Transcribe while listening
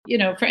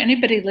for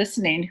anybody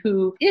listening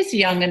who is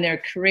young in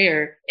their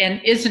career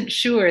and isn't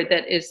sure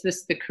that is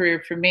this the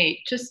career for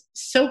me, just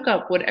soak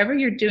up whatever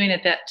you're doing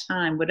at that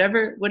time,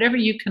 whatever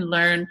you can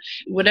learn,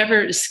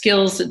 whatever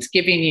skills it's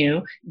giving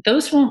you,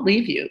 those won't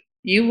leave you.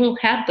 You will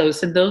have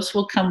those, and those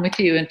will come with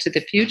you into the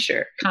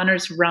future.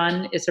 Connor's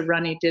run is a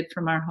run he did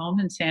from our home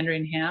in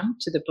Sandringham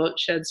to the boat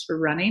sheds for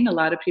running. A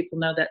lot of people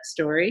know that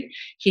story.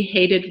 He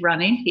hated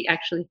running. He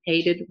actually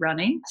hated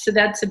running. So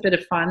that's a bit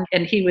of fun,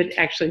 and he would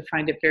actually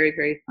find it very,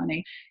 very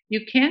funny.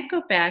 You can't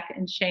go back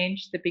and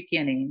change the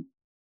beginning,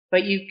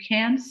 but you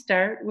can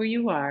start where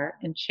you are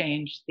and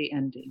change the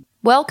ending.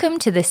 Welcome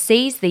to the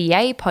Seize the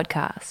Yay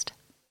podcast.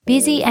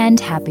 Busy and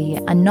happy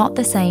are not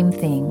the same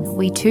thing.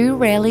 We too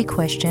rarely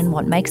question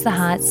what makes the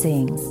heart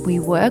sing. We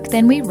work,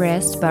 then we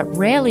rest, but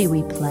rarely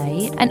we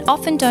play, and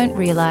often don't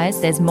realise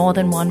there's more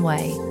than one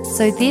way.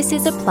 So this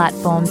is a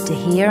platform to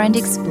hear and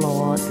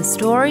explore the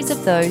stories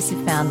of those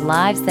who found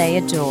lives they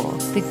adore.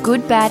 The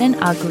good, bad and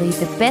ugly,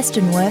 the best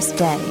and worst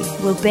day.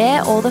 We'll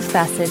bear all the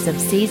facets of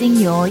seizing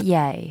your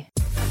yay.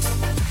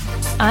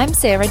 I'm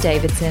Sarah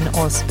Davidson,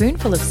 or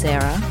Spoonful of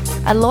Sarah,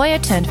 a lawyer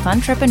turned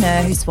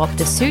funtrepreneur who swapped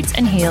the suits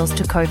and heels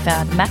to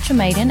co-found Matcha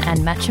Maiden and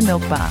Matcha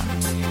Milk Bar.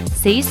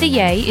 Seize the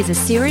Yay is a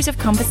series of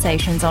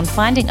conversations on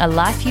finding a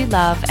life you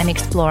love and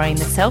exploring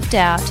the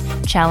self-doubt,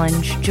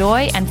 challenge,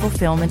 joy and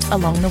fulfillment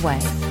along the way.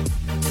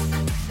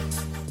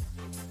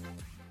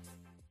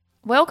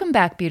 Welcome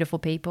back, beautiful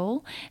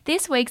people.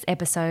 This week's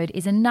episode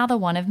is another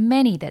one of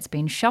many that's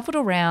been shuffled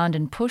around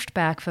and pushed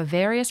back for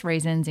various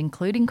reasons,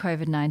 including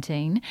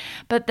COVID-19,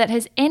 but that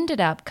has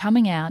ended up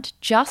coming out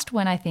just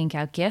when I think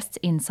our guests'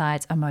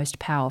 insights are most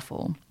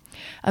powerful.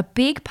 A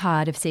big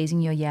part of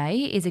seizing your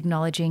yay is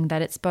acknowledging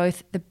that it's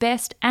both the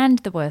best and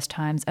the worst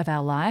times of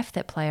our life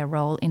that play a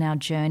role in our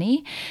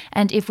journey,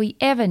 and if we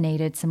ever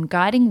needed some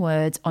guiding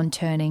words on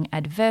turning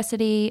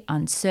adversity,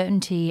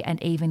 uncertainty,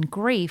 and even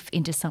grief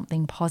into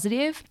something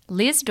positive,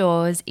 Liz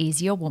Dawes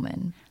is your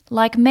woman.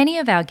 Like many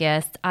of our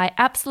guests, I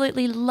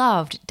absolutely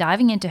loved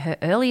diving into her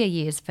earlier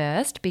years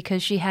first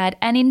because she had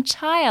an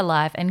entire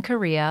life and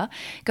career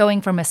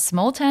going from a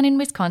small town in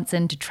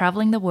Wisconsin to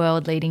traveling the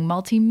world leading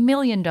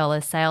multi-million-dollar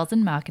sales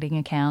and marketing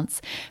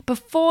accounts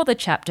before the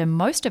chapter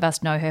most of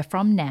us know her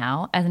from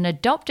now as an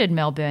adopted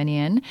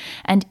Melburnian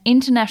and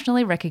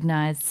internationally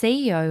recognised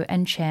CEO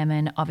and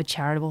chairman of a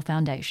charitable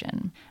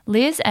foundation.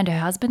 Liz and her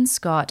husband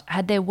Scott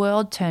had their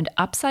world turned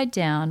upside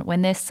down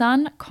when their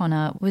son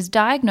Connor was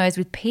diagnosed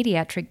with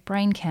paediatric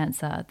brain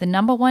cancer, the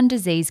number one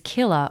disease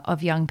killer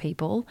of young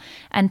people,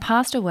 and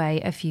passed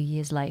away a few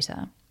years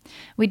later.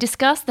 We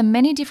discussed the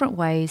many different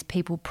ways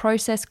people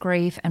process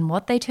grief and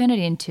what they turn it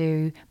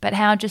into, but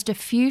how just a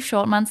few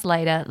short months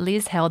later,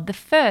 Liz held the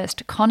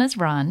first Connor's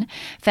Run,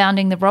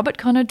 founding the Robert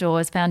Connor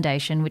Dawes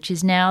Foundation, which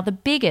is now the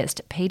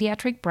biggest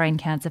paediatric brain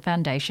cancer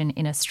foundation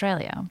in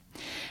Australia.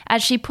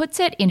 As she puts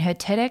it in her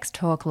TEDx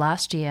talk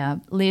last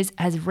year, Liz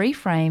has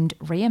reframed,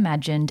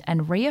 reimagined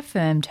and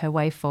reaffirmed her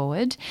way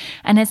forward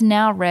and has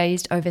now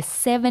raised over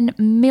 $7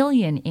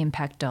 million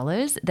impact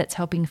dollars that's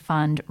helping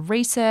fund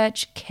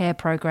research, care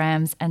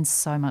programs and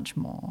so much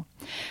more.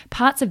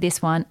 Parts of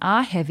this one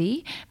are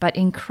heavy but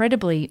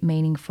incredibly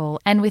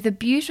meaningful and with a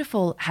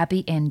beautiful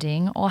happy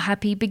ending or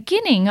happy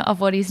beginning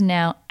of what is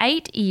now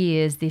 8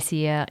 years this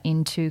year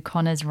into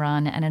Connor's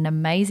Run and an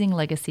amazing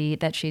legacy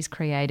that she's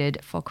created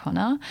for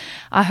Connor.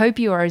 I hope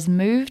you are as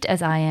moved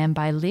as I am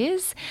by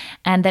Liz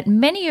and that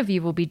many of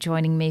you will be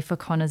joining me for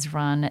Connor's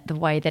Run the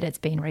way that it's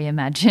been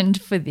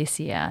reimagined for this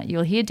year.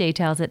 You'll hear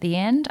details at the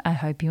end. I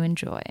hope you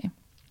enjoy.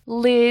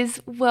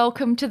 Liz,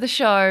 welcome to the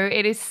show.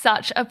 It is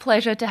such a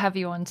pleasure to have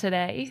you on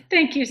today.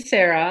 Thank you,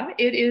 Sarah.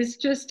 It is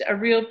just a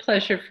real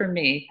pleasure for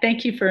me.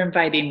 Thank you for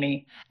inviting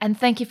me. And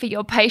thank you for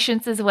your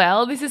patience as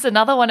well. This is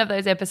another one of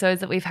those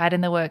episodes that we've had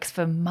in the works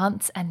for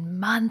months and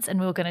months, and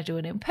we were going to do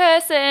it in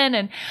person.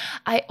 And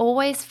I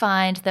always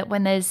find that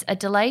when there's a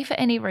delay for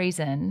any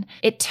reason,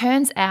 it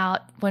turns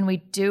out when we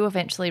do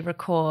eventually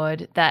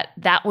record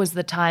that was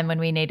the time when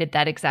we needed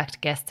that exact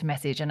guest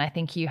message. And I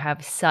think you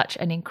have such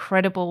an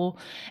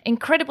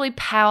incredibly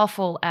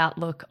powerful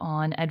outlook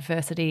on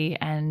adversity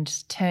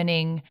and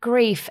turning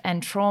grief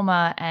and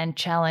trauma and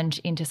challenge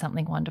into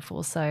something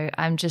wonderful. So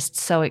I'm just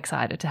so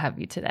excited to have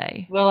you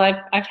today. Well,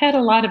 I've had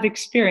a lot of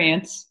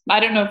experience. I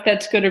don't know if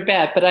that's good or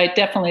bad, but I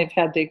definitely have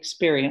had the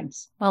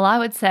experience. Well, I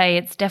would say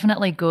it's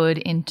definitely good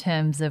in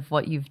terms of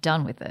what you've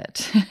done with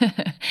it,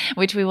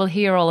 which we will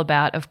hear all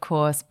about, of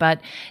course.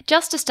 But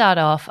just to start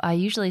off, I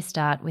usually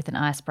start with an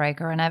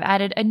icebreaker, and I've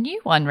added a new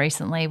one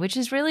recently, which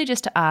is really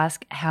just to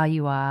ask how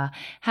you are,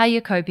 how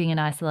you're coping in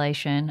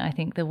isolation. I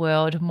think the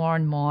world more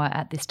and more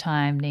at this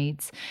time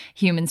needs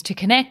humans to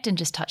connect and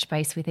just touch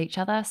base with each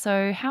other.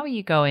 So how are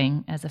you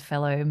going as a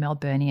fellow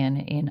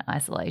Melburnian in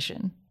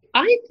isolation?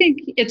 I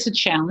think it's a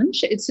challenge.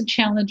 It's a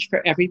challenge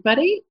for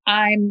everybody.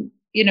 I'm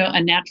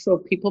a natural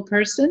people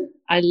person.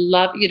 I'd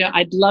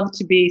love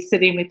to be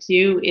sitting with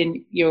you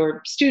in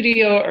your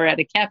studio or at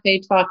a cafe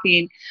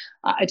talking.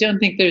 I don't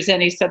think there's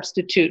any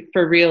substitute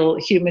for real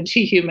human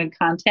to human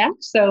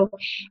contact. So,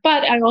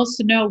 but I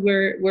also know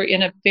we're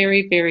in a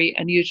very, very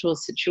unusual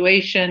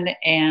situation.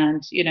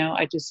 And,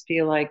 I just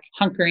feel like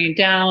hunkering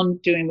down,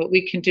 doing what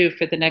we can do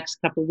for the next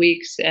couple of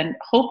weeks. And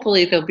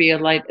hopefully there'll be a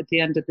light at the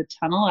end of the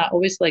tunnel. I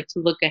always like to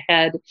look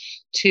ahead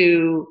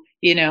to,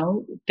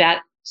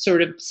 that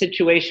sort of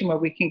situation where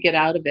we can get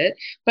out of it.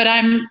 But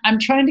I'm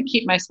trying to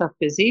keep myself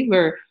busy.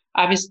 We're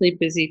obviously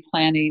busy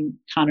planning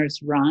Connor's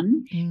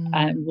run.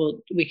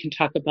 We can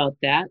talk about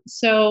that.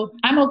 So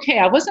I'm okay.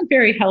 I wasn't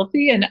very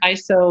healthy in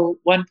ISO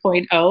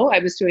 1.0. I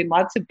was doing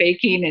lots of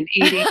baking and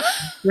eating,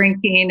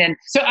 drinking. And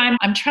so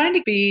I'm trying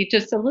to be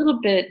just a little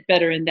bit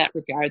better in that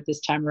regard this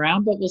time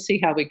around, but we'll see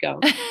how we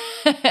go.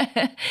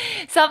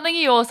 Something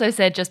you also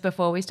said just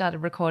before we started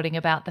recording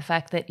about the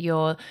fact that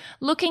you're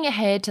looking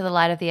ahead to the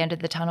light at the end of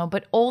the tunnel,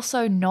 but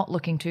also not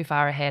looking too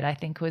far ahead, I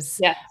think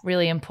was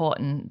really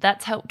important.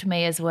 That's helped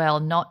me as well,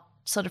 not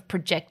sort of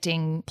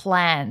projecting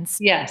plans.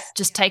 Yes.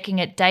 Just taking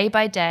it day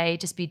by day,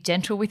 just be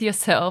gentle with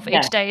yourself.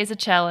 Yes. Each day is a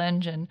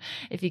challenge, and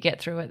if you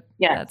get through it,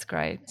 that's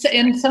great. So,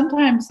 and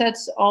sometimes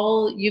that's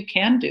all you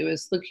can do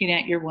is looking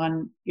at your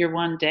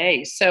one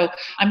day. So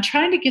I'm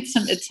trying to get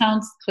some, it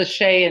sounds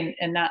cliche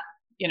and not,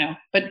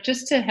 but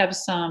just to have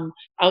some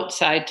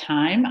outside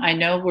time. I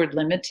know we're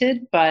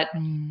limited, but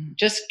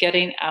just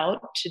getting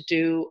out to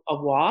do a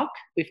walk.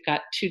 We've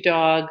got 2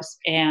 dogs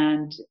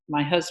and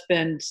my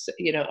husband,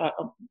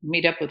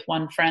 meet up with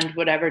one friend,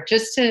 whatever,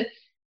 just to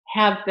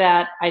have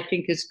that, I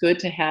think is good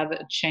to have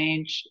a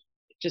change,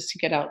 just to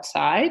get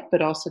outside,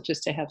 but also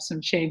just to have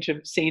some change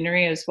of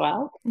scenery as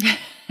well.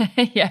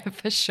 Yeah,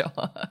 for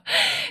sure.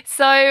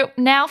 So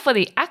now for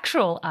the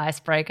actual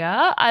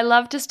icebreaker, I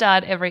love to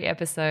start every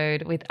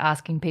episode with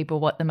asking people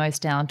what the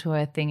most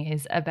down-to-earth thing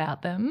is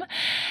about them.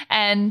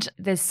 And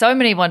there's so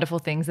many wonderful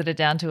things that are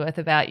down to earth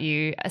about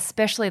you,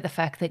 especially the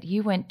fact that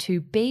you went to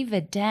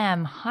Beaver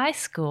Dam High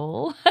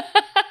School.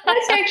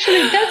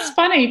 That's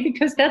funny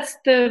because that's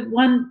the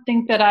one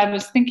thing that I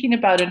was thinking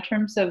about in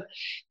terms of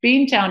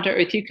being down to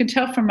earth. You can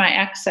tell from my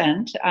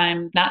accent,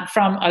 I'm not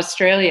from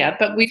Australia,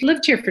 but we've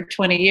lived here for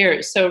 20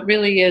 years. So it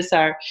really is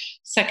our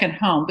second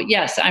home. But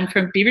yes, I'm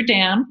from Beaver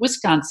Dam,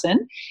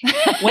 Wisconsin.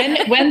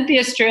 When the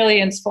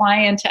Australians fly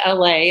into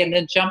LA and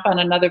then jump on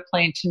another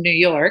plane to New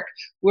York,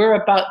 we're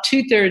about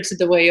 2/3 of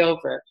the way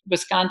over.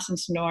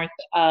 Wisconsin's north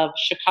of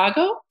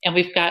Chicago, and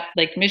we've got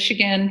Lake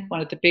Michigan,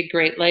 one of the big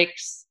Great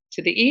Lakes,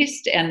 to the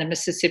east, and the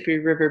Mississippi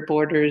River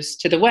borders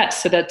to the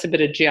west. So that's a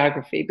bit of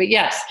geography. But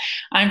yes,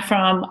 I'm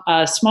from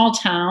a small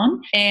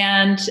town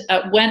and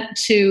went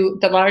to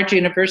the large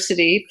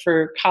university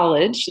for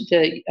college,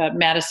 the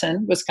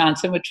Madison,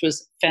 Wisconsin, which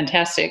was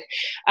fantastic.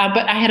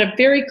 But I had a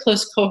very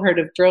close cohort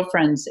of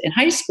girlfriends in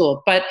high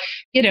school. But,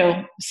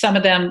 some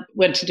of them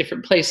went to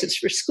different places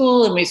for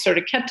school and we sort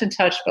of kept in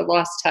touch but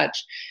lost touch.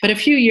 But a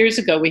few years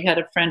ago, we had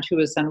a friend who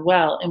was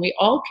unwell and we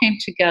all came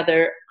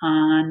together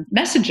on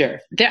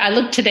Messenger. I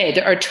looked today.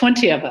 There are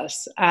 20 of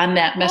us on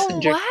that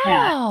Messenger. Oh,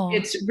 wow.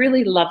 It's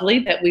really lovely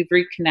that we've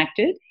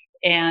reconnected.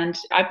 And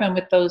I've been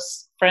with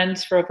those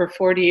friends for over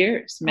 40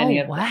 years, many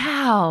of them.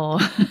 Wow.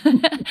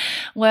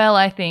 Well,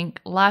 I think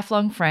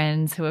lifelong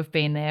friends who have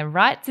been there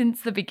right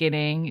since the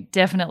beginning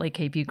definitely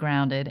keep you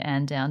grounded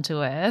and down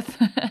to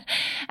earth.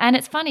 And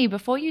it's funny,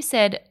 before you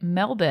said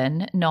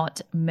Melbourne,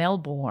 not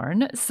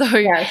Melbourne. So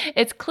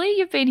It's clear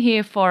you've been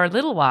here for a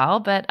little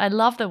while, but I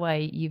love the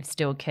way you've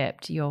still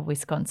kept your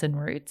Wisconsin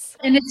roots.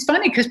 And it's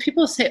funny because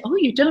people say, oh,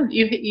 you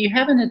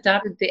haven't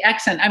adopted the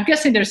accent. I'm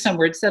guessing there's some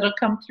words that'll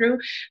come through,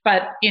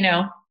 but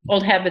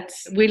old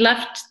habits. We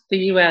left the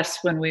U.S.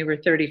 when we were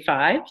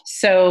 35.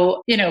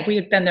 So, we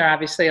had been there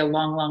obviously a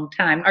long, long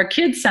time. Our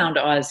kids sound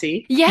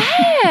Aussie.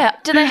 Yeah.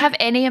 Do they have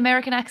any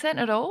American accent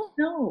at all?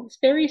 No, it's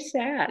very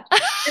sad.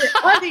 They're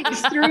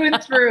Aussies through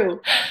and through.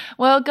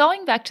 Well,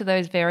 going back to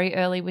those very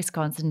early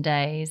Wisconsin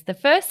days, the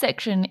first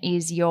section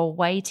is your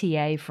way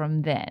TA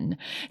from then.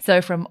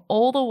 So from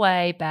all the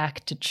way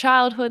back to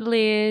childhood,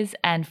 Liz,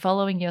 and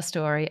following your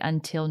story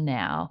until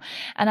now.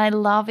 And I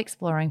love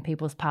exploring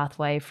people's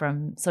pathway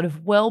from sort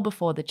of well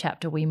before the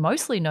chapter we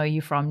mostly know you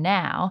from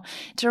now,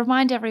 to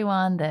remind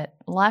everyone that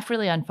life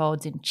really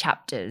unfolds in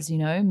chapters,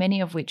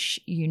 many of which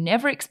you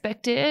never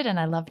expected. And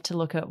I love to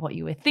look at what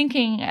you were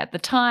thinking at the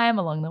time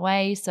along the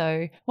way.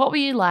 So what were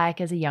you like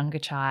as a younger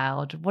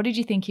child? What did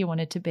you think you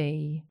wanted to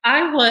be?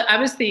 I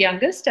was the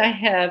youngest. I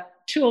have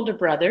 2 older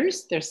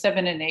brothers. They're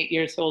 7 and 8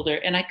 years older.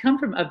 And I come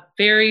from a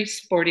very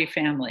sporty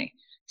family,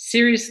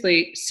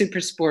 seriously super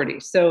sporty.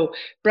 So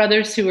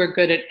brothers who are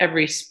good at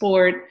every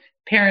sport,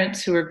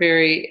 parents who are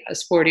very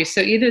sporty.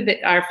 So either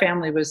our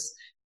family was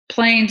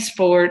playing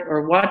sport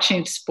or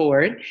watching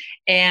sport.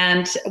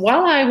 And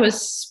while I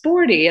was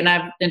sporty, and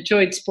I've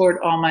enjoyed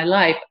sport all my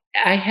life,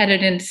 I had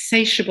an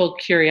insatiable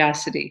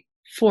curiosity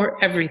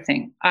for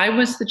everything. I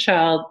was the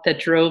child that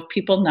drove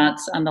people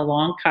nuts on the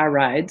long car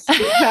rides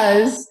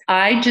because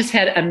I just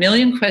had a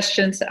million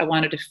questions. I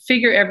wanted to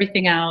figure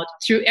everything out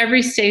through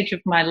every stage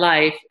of my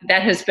life.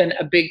 That has been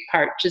a big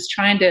part, just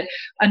trying to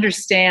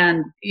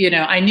understand,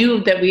 I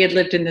knew that we had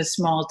lived in this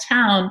small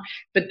town,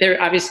 but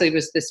there obviously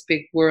was this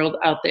big world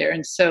out there.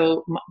 And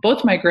so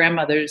both my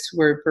grandmothers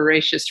were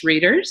voracious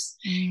readers.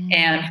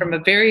 And from a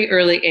very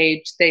early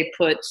age, they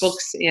put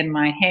books in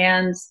my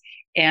hands.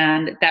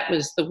 And that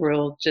was the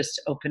world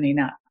just opening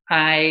up.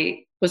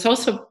 I was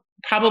also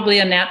probably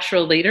a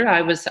natural leader.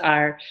 I was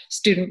our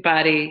student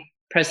body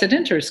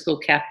president or school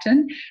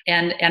captain.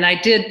 And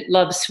I did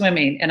love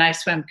swimming, and I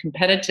swam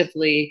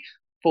competitively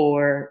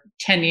for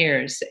 10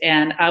 years.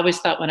 And I always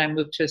thought when I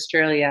moved to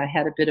Australia, I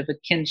had a bit of a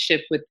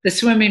kinship with the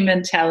swimming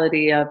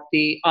mentality of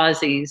the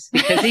Aussies,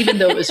 because even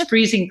though it was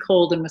freezing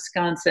cold in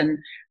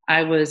Wisconsin,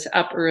 I was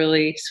up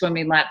early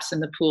swimming laps in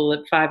the pool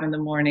at 5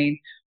 a.m.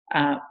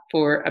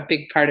 For a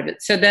big part of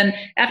it. So then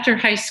after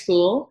high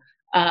school,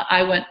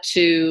 I went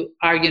to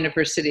our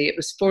university. It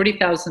was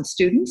 40,000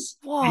 students.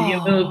 Whoa.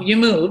 And you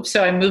move.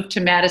 So I moved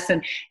to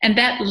Madison, and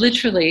that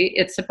literally,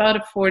 it's about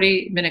a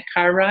 40-minute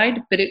car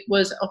ride, but it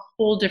was a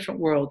whole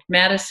different world.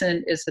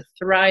 Madison is a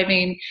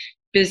thriving,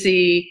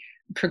 busy,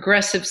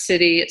 progressive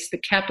city. It's the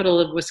capital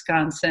of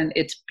Wisconsin.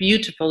 It's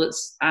beautiful.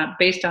 It's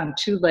based on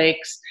 2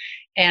 lakes.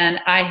 And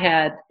I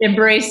had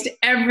embraced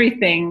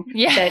everything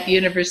that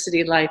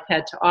university life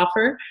had to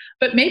offer,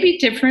 but maybe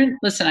different.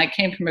 Listen, I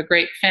came from a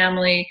great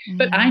family,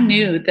 but I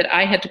knew that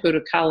I had to go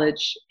to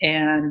college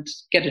and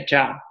get a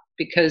job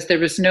because there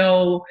was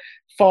no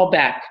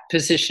fallback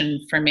position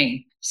for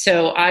me.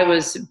 So I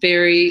was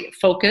very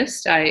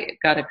focused. I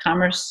got a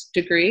commerce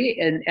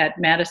degree at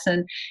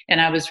Madison,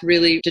 and I was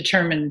really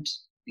determined,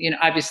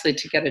 obviously,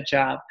 to get a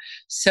job.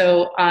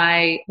 So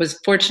I was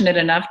fortunate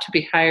enough to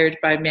be hired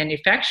by a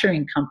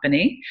manufacturing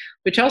company,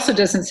 which also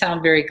doesn't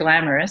sound very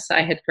glamorous.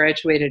 I had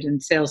graduated in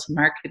sales and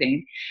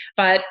marketing,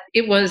 but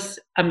it was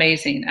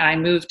amazing. I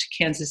moved to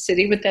Kansas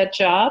City with that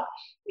job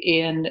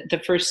in the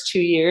first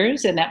 2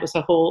 years, and that was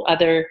a whole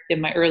other,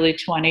 in my early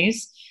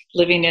 20s,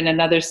 living in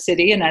another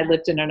city. And I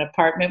lived in an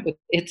apartment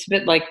it's a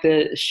bit like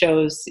the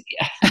shows,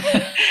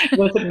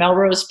 was it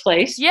Melrose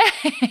Place?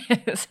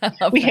 Yes.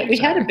 We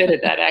had a bit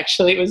of that,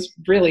 actually. It was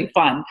really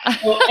fun.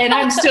 And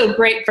I'm still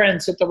great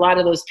friends with a lot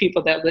of those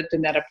people that lived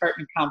in that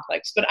apartment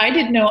complex. But I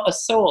didn't know a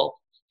soul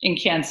in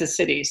Kansas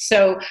City.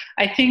 So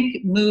I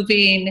think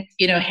moving,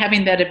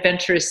 having that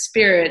adventurous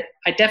spirit,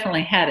 I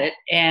definitely had it,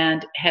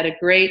 and had a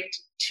great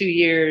 2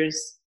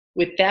 years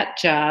with that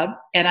job,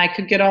 and I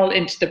could get all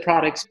into the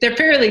products. They're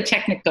fairly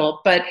technical,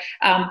 but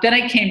then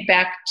I came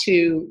back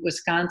to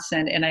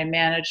Wisconsin, and I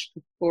managed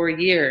for 4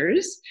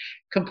 years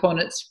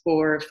components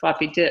for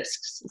floppy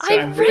disks. So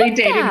I'm really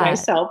dating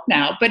myself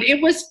now, but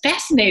it was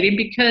fascinating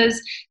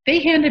because they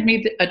handed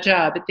me a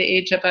job at the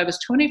age of, I was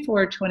 24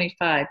 or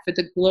 25, for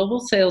the global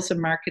sales and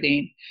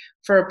marketing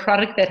for a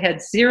product that had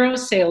 0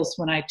 sales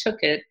when I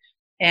took it.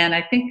 And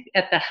I think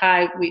at the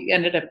high, we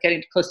ended up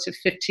getting close to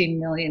 15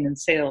 million in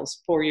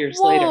sales 4 years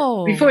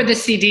later, before the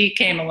CD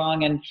came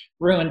along and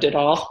ruined it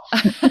all.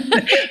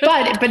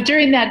 But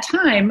during that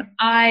time,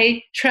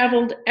 I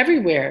traveled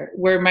everywhere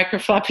where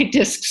microfloppy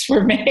disks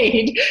were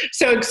made.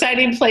 So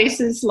exciting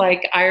places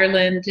like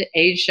Ireland,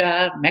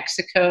 Asia,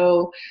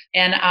 Mexico.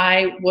 And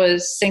I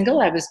was single.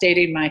 I was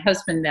dating my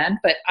husband then,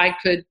 but I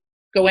could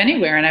go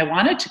anywhere, and I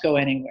wanted to go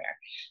anywhere.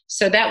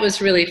 So that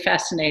was really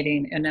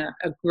fascinating and a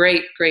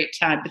great, great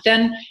time. But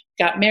then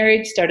got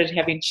married, started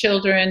having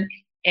children,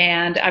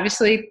 and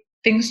obviously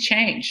things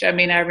changed. I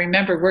mean, I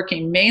remember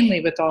working mainly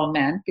with all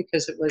men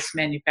because it was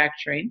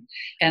manufacturing.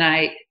 And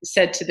I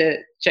said to the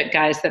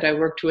guys that I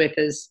worked with,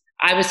 as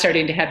I was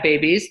starting to have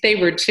babies, they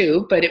were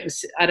too, but it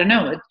was, I don't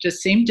know, it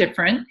just seemed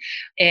different.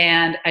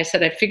 And I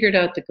said, I figured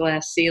out the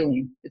glass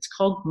ceiling. It's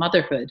called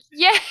motherhood.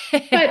 Yeah.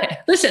 But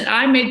listen,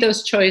 I made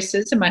those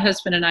choices, and my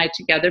husband and I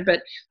together,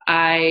 but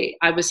I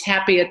was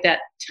happy at that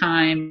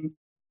time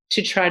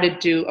to try to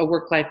do a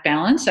work-life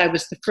balance. I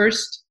was the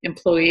first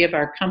employee of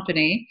our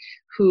company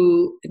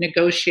who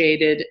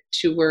negotiated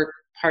to work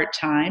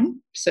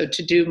part-time, so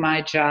to do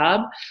my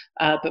job,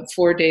 but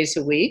 4 days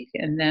a week.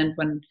 And then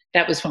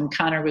that was when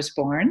Connor was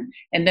born.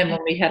 And then when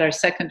we had our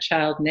second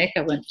child, Nick,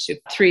 I went to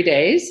 3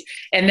 days.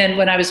 And then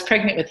when I was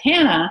pregnant with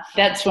Hannah,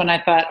 that's when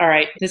I thought, all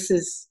right, this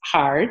is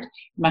hard.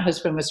 My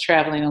husband was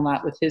traveling a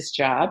lot with his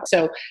job.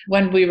 So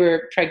when we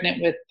were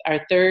pregnant with our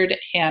third,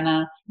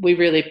 Hannah, we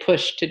really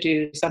pushed to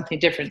do something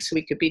different so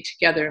we could be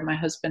together. And my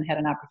husband had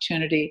an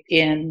opportunity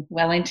in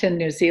Wellington,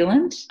 New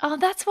Zealand. Oh,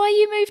 that's why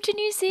you moved to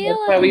New Zealand.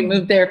 That's why we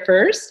moved there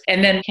first,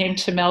 and then came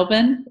to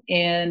Melbourne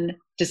in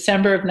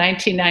December of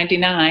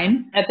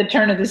 1999 at the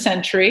turn of the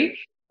century.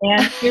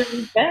 And here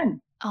we've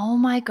been. Oh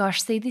my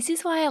gosh. See, this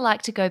is why I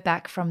like to go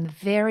back from the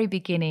very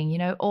beginning,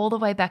 all the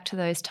way back to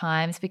those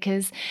times,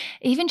 because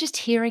even just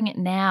hearing it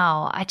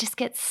now, I just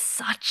get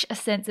such a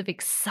sense of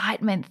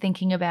excitement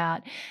thinking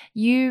about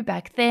you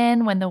back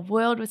then when the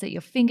world was at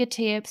your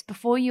fingertips,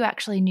 before you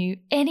actually knew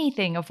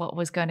anything of what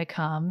was going to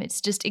come.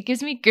 It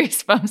gives me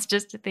goosebumps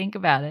just to think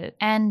about it.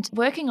 And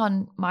working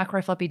on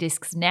micro floppy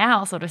disks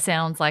now sort of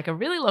sounds like a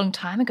really long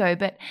time ago,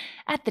 but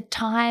at the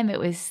time that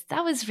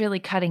was really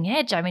cutting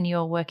edge. I mean, you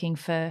were working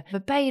for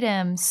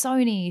Verbatim,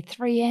 Sony,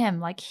 3M,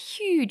 like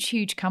huge,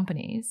 huge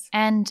companies.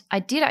 And I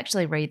did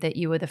actually read that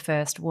you were the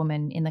first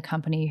woman in the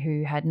company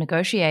who had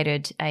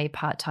negotiated a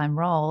part-time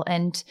role.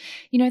 And,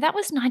 that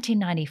was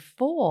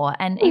 1994.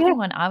 And even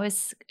when I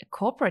was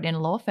corporate in a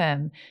law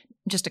firm,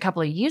 just a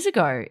couple of years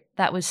ago,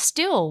 that was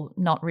still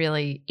not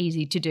really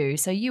easy to do.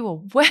 So you were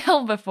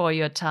well before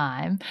your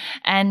time.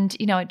 And,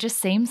 it just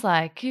seems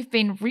like you've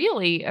been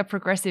really a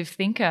progressive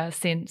thinker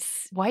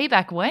since way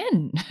back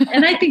when.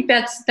 And I think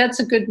that's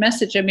a good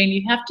message. I mean,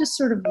 you have to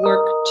sort of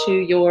work to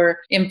your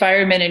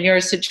environment and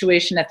your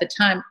situation at the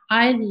time.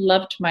 I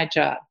loved my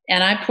job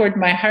and I poured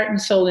my heart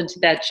and soul into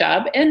that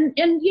job. And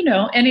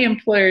any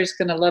employer is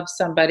going to love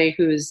somebody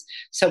who's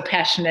so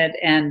passionate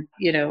and,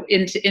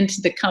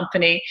 into the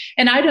company.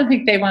 And I don't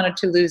think they wanted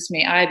to lose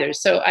me either.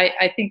 So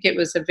I think it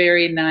was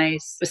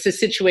a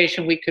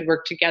situation we could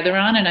work together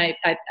on. And I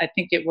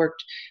think it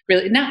worked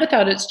really, not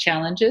without its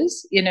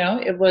challenges.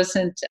 It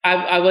wasn't,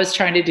 I was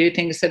trying to do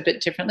things a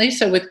bit differently.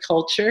 So with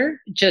culture,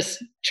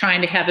 just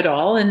trying to have it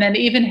all. And then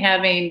even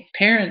having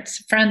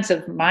friends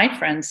of my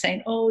friends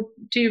saying, oh,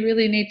 do you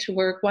really need to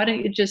work? Why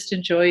don't you just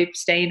enjoy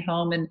staying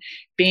home and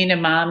being a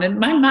mom? And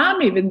my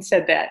mom even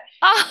said that.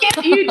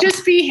 Can't you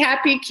just be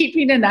happy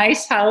keeping a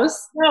nice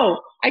house?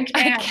 No, I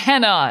can't. I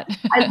cannot.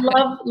 I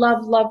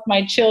love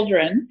my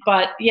children.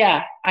 But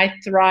yeah, I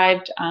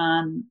thrived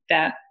on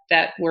that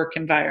work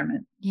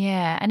environment.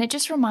 Yeah. And it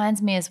just reminds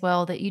me as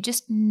well that you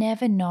just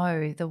never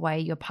know the way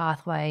your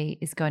pathway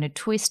is going to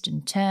twist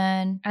and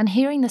turn. And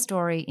hearing the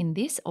story in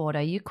this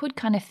order, you could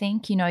kind of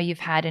think, you've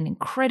had an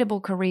incredible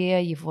career,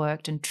 you've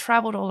worked and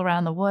traveled all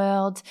around the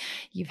world,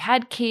 you've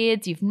had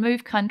kids, you've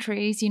moved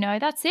countries,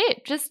 that's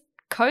it. Just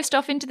coast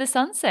off into the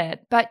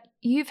sunset. But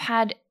you've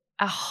had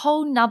a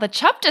whole nother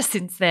chapter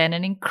since then,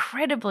 an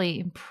incredibly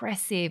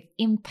impressive,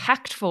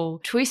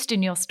 impactful twist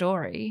in your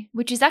story,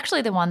 which is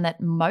actually the one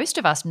that most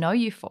of us know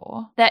you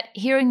for, that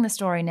hearing the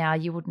story now,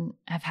 you wouldn't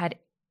have had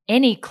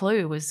any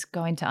clue was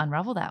going to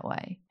unravel that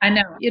way. I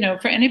know,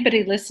 for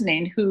anybody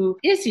listening who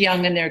is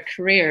young in their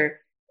career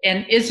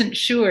and isn't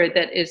sure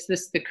that is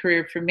this the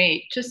career for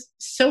me, just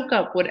soak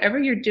up whatever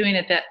you're doing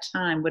at that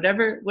time,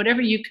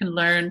 whatever you can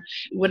learn,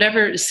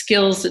 whatever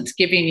skills it's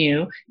giving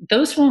you,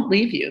 those won't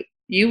leave you.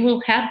 You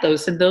will have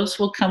those and those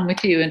will come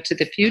with you into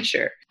the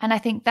future. And I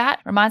think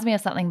that reminds me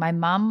of something my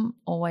mum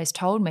always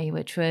told me,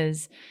 which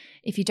was,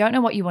 if you don't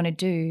know what you want to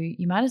do,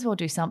 you might as well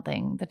do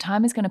something. The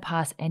time is going to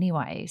pass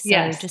anyway.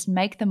 So Just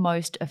make the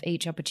most of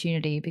each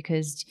opportunity,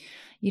 because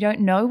you don't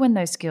know when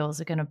those skills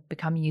are going to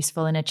become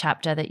useful in a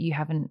chapter that you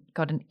haven't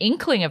got an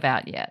inkling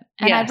about yet.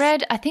 And I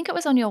read, I think it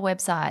was on your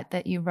website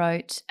that you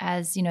wrote,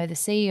 as, the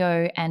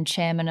CEO and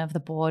chairman of the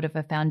board of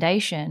a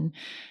foundation,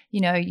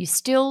 you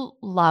still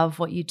love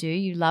what you do,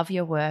 you love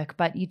your work,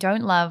 but you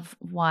don't love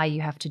why you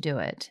have to do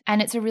it.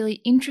 And it's a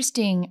really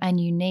interesting and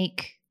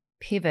unique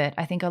pivot.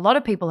 I think a lot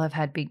of people have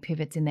had big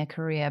pivots in their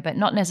career, but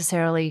not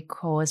necessarily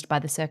caused by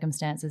the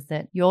circumstances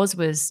that yours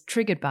was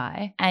triggered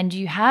by. And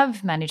you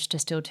have managed to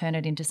still turn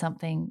it into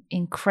something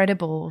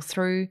incredible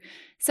through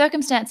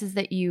circumstances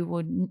that you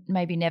would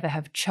maybe never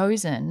have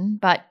chosen,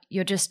 but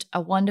you're just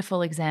a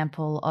wonderful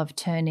example of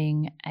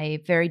turning a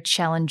very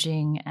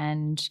challenging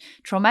and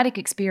traumatic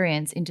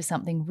experience into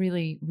something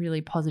really, really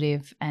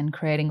positive and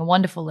creating a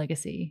wonderful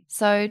legacy.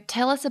 So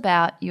tell us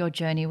about your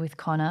journey with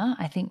Connor.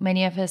 I think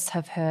many of us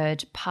have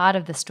heard part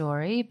of the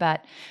story,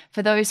 but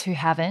for those who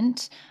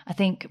haven't, I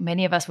think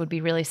many of us would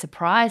be really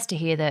surprised to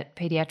hear that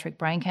pediatric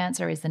brain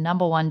cancer is the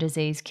number one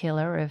disease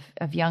killer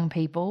of young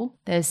people.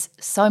 There's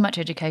so much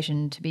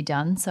education to be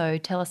done. So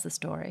tell us the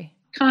story.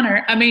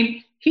 Connor, I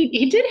mean,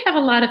 he did have a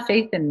lot of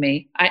faith in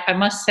me, I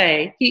must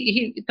say.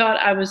 He thought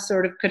I was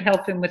could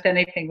help him with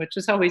anything, which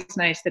was always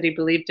nice that he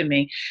believed in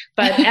me.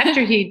 But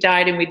after he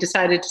died and we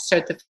decided to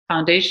start the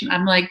foundation,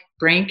 I'm like,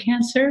 brain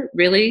cancer?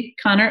 Really,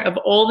 Connor? Of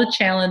all the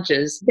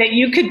challenges that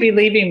you could be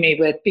leaving me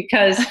with,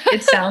 because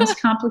it sounds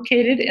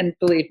complicated, and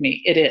believe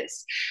me, it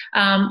is.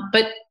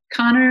 But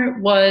Connor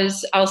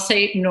was, I'll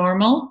say,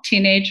 normal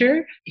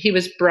teenager. He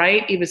was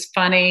bright. He was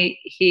funny.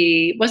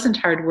 He wasn't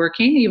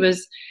hardworking.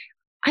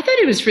 I thought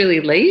he was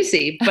really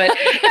lazy, but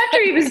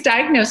after he was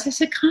diagnosed, I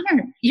said,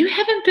 Connor, you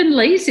haven't been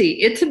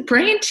lazy. It's a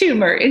brain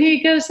tumor. And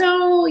he goes,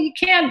 oh, you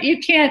can't,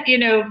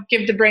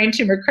 give the brain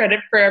tumor credit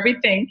for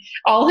everything,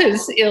 all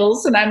his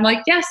ills. And I'm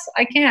like, yes,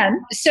 I can.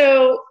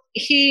 So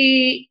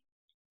in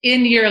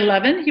year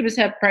 11, he was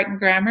at Brighton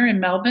Grammar in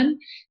Melbourne.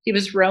 He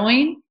was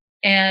rowing.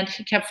 And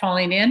he kept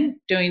falling in,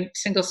 doing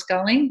single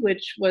sculling,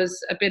 which was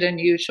a bit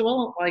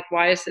unusual. Like,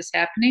 why is this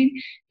happening?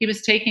 He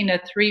was taking a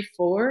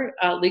 3-4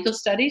 legal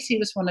studies. He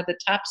was one of the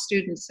top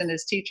students, and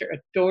his teacher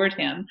adored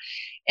him.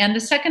 And the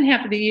second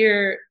half of the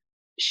year,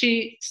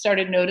 she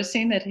started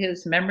noticing that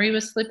his memory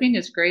was slipping,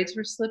 his grades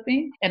were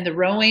slipping, and the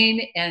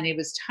rowing, and he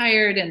was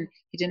tired and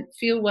he didn't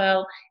feel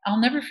well. I'll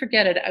never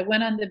forget it. I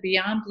went on the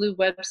Beyond Blue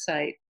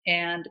website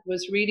and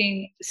was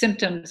reading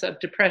symptoms of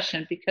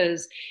depression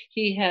because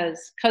he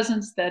has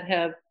cousins that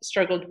have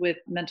struggled with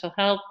mental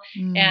health.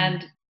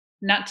 And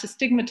not to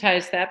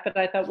stigmatize that, but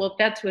I thought, well, if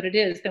that's what it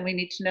is, then we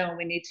need to know and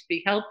we need to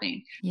be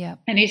helping. Yeah.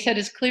 And he said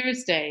as clear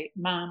as day,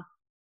 Mom,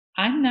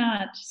 I'm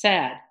not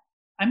sad.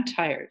 I'm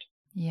tired.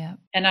 Yeah.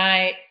 And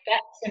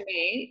that to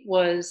me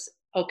was,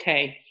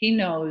 okay, he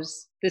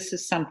knows this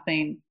is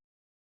something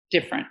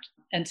different.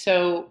 And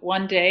so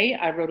one day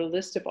I wrote a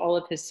list of all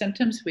of his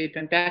symptoms. We had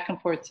been back and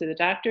forth to the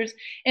doctors.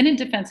 And in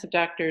defense of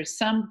doctors,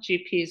 some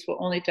GPs will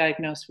only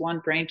diagnose one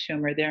brain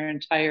tumor their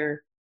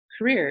entire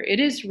career. It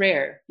is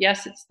rare.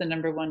 Yes, it's the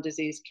number one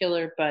disease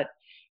killer, but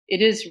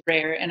it is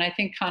rare. And I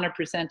think Connor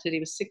presented, he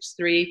was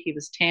 6'3", he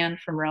was tan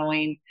from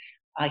rowing.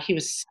 He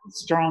was so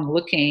strong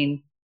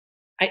looking.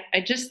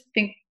 I just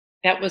think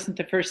that wasn't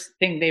the first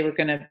thing they were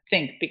going to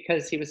think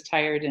because he was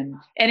tired. And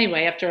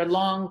anyway, after a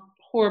long,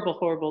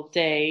 horrible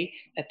day,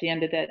 at the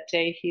end of that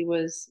day, he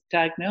was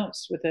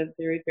diagnosed with a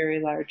very, very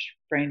large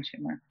brain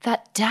tumor.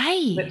 That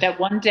day? But that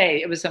one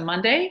day, it was a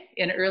Monday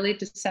in early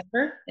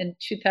December in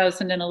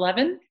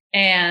 2011.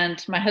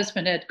 And my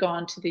husband had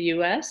gone to the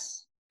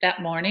US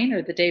that morning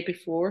or the day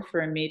before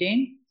for a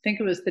meeting. I think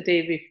it was the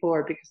day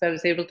before because I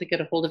was able to get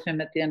a hold of him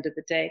at the end of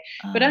the day.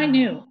 But I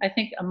knew, I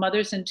think a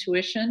mother's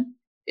intuition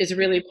is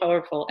really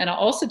powerful. And I'll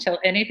also tell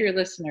any of your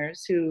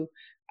listeners who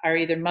are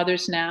either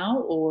mothers now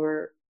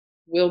or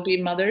will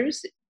be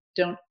mothers,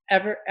 don't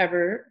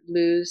ever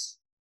lose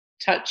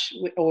touch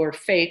or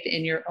faith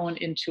in your own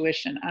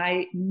intuition.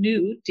 I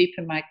knew deep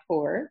in my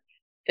core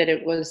that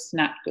it was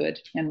not good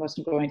and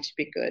wasn't going to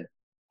be good.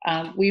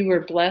 We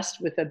were blessed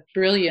with a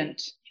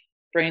brilliant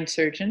brain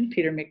surgeon,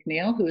 Peter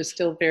McNeil, who is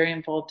still very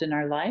involved in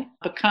our life.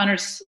 But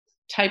Connor's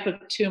type of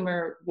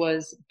tumor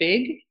was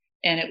big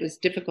and it was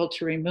difficult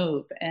to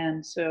remove.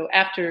 And so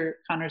after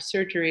Connor's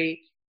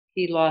surgery,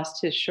 he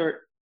lost his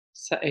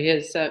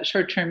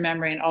short-term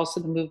memory and also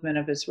the movement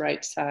of his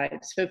right side.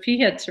 So if he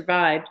had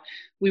survived,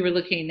 we were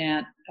looking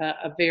at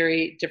a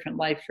very different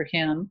life for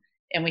him.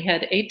 And we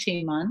had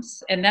 18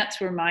 months. And that's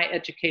where my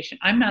education,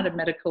 I'm not a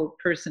medical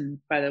person,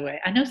 by the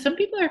way. I know some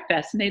people are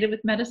fascinated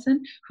with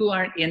medicine who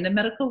aren't in the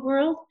medical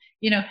world,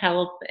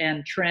 health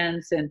and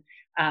trends. And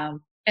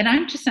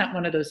I'm just not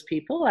one of those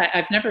people.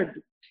 I've never,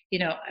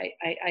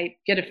 I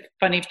get a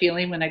funny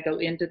feeling when I go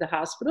into the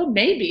hospital.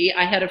 Maybe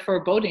I had a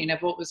foreboding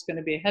of what was going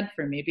to be ahead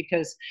for me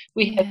because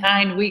we had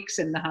 9 weeks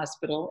in the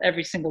hospital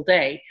every single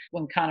day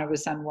when Connor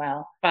was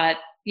unwell. But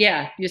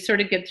yeah, you sort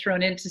of get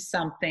thrown into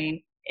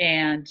something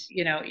and,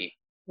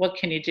 what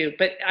can you do?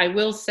 But I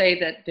will say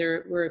that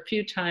there were a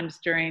few times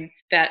during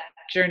that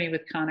journey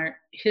with Connor,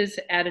 his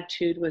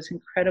attitude was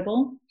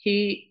incredible.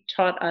 He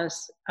taught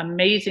us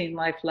amazing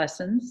life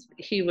lessons.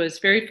 He was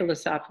very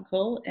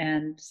philosophical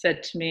and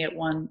said to me at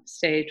one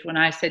stage, when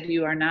I said,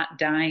 "You are not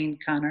dying,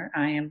 Connor,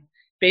 I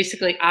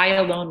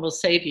alone will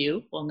save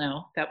you." Well,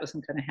 no, that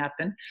wasn't going to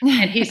happen.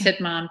 And he said,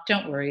 "Mom,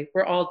 don't worry,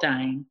 we're all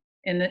dying.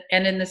 And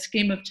in the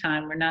scheme of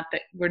time, we're not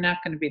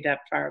going to be that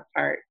far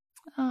apart."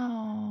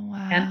 Oh,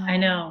 wow. And I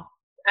know.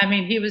 I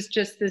mean, he was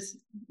just this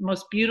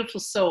most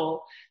beautiful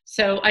soul.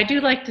 So I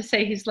do like to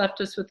say he's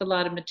left us with a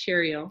lot of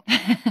material,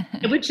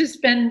 which has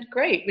been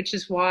great, which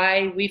is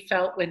why we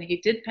felt when he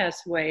did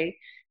pass away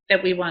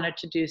that we wanted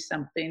to do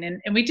something.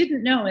 And we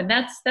didn't know. And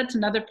that's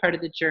another part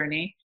of the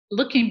journey.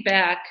 Looking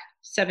back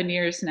 7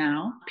 years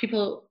now,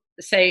 people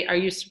say, "Are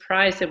you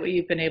surprised at what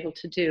you've been able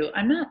to do?"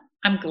 I'm not.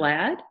 I'm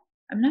glad.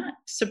 I'm not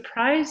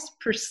surprised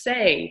per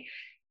se.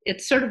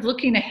 It's sort of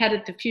looking ahead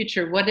at the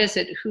future. What is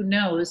it? Who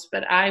knows?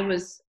 But I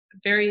was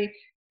very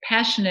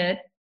passionate.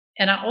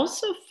 And I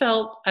also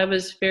felt I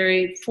was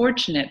very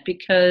fortunate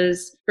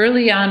because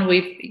early on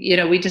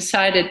we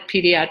decided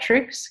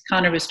pediatrics.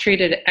 Connor was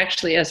treated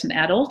actually as an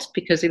adult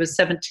because he was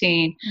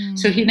 17.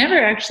 So he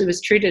never actually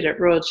was treated at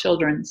Royal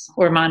Children's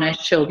or Monash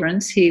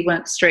Children's. He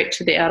went straight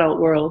to the adult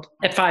world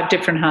at 5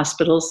 different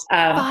hospitals.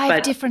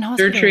 Different hospitals.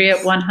 Surgery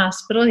at one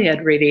hospital. He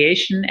had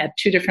radiation at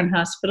 2 different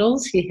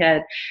hospitals. He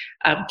had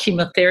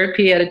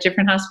chemotherapy at a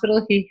different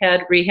hospital. He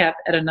had rehab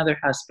at another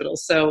hospital.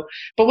 So,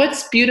 but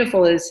what's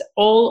beautiful is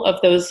all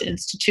of those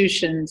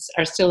institutions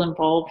are still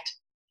involved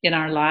in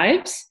our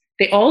lives.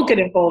 They all get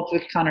involved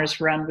with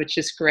Connor's run, which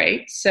is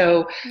great.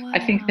 So wow.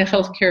 I think the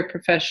healthcare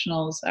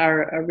professionals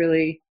are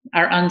really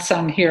our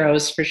unsung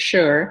heroes for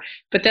sure,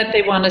 but that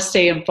they want to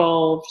stay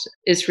involved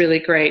is really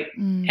great.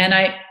 And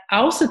I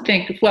also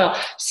think,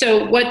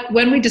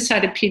 when we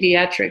decided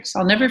pediatrics,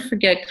 I'll never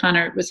forget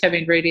Connor was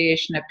having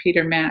radiation at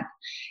Peter Mac,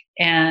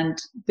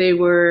 and they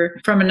were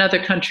from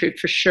another country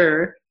for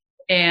sure.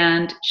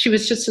 And she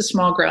was just a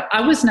small girl.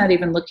 I was not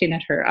even looking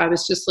at her. I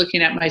was just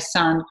looking at my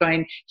son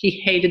going, he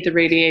hated the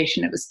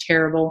radiation. It was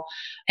terrible.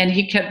 And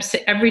he kept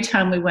saying, every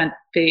time we went,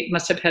 they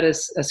must have had a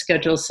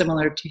schedule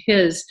similar to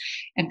his.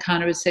 And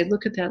Connor would say,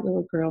 look at that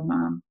little girl,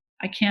 Mom.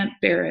 I can't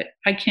bear it.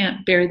 I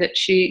can't bear that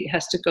she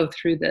has to go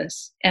through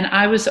this. And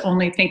I was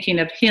only thinking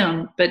of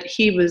him, but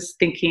he was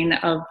thinking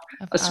of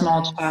a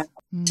small child.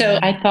 So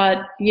I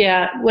thought,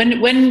 yeah,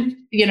 when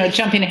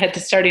jumping ahead to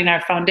starting our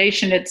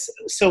foundation, it's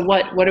so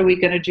what are we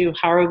going to do?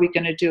 How are we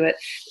going to do it?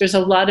 There's a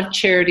lot of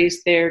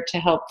charities there to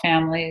help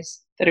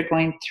families that are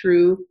going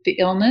through the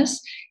illness,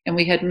 and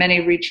we had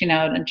many reaching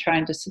out and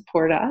trying to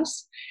support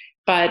us.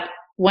 But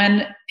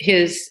when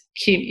the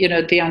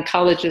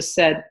oncologist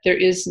said there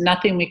is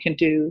nothing we can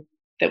do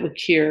that would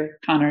cure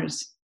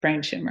Connor's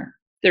brain tumor.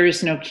 There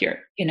is no cure.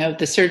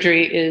 The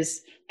surgery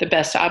is the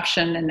best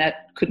option, and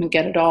that couldn't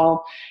get it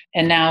all.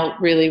 And now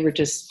really we're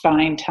just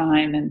buying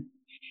time.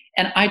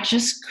 And I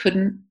just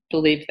couldn't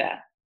believe that.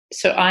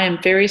 So I am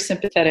very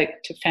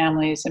sympathetic to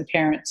families and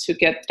parents who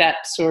get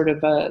that sort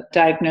of a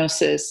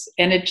diagnosis.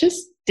 And it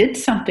just did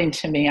something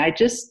to me. It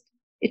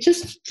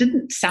just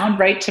didn't sound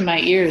right to my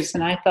ears.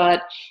 And I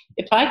thought,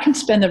 if I can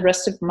spend the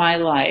rest of my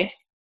life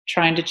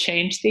trying to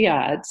change the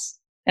odds,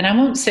 and I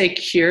won't say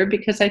cure,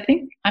 because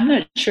I'm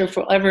not sure if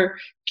we'll ever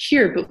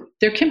cure, but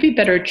there can be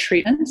better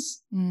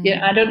treatments.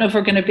 Yeah, I don't know if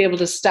we're going to be able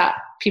to stop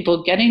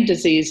people getting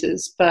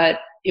diseases, but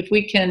if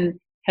we can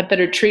have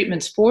better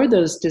treatments for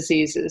those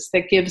diseases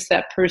that gives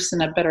that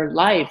person a better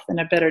life and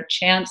a better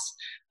chance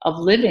of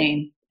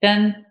living,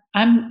 then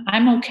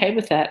I'm okay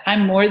with that.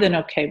 I'm more than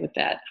okay with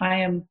that. I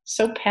am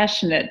so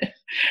passionate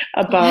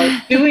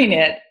about doing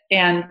it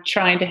and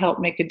trying to help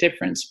make a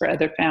difference for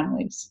other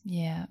families.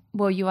 Yeah.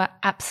 Well, you are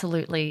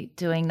absolutely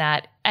doing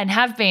that and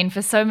have been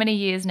for so many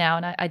years now.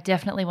 And I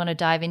definitely want to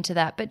dive into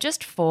that. But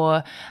just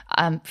for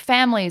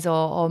families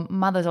or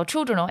mothers or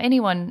children or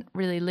anyone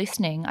really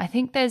listening, I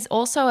think there's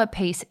also a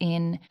piece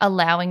in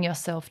allowing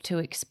yourself to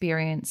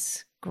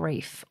experience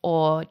grief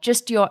or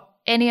just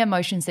any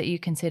emotions that you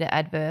consider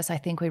adverse. I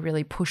think we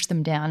really push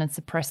them down and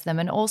suppress them,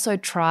 and also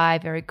try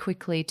very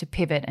quickly to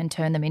pivot and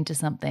turn them into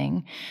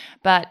something.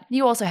 But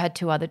you also had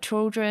 2 other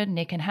children,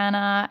 Nick and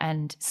Hannah,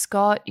 and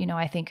Scott.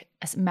 I think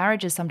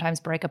marriages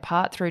sometimes break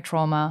apart through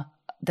trauma,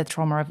 the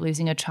trauma of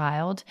losing a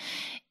child.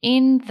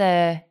 In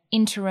the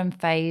interim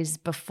phase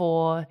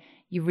before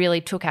you really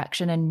took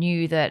action and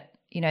knew that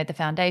the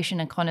foundation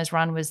and Connor's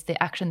run was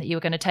the action that you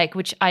were going to take,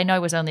 which I know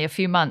was only a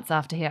few months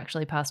after he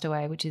actually passed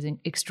away, which is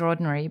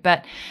extraordinary.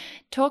 But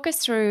talk us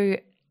through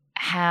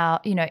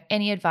how,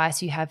 any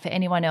advice you have for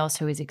anyone else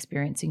who is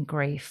experiencing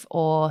grief,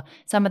 or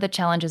some of the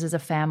challenges as a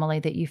family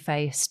that you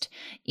faced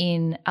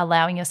in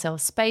allowing yourself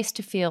space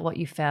to feel what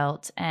you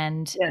felt,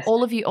 and Yes.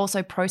 all of you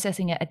also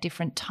processing it at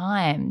different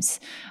times.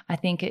 I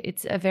think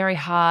it's a very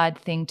hard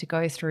thing to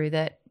go through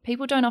that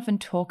people don't often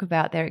talk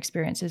about their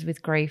experiences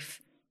with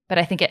grief. But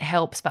I think it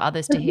helps for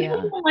others to hear. I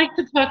don't like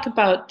to talk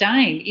about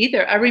dying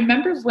either. I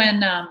remember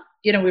when,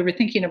 we were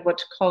thinking of what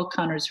to call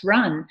Connor's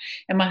run.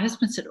 And my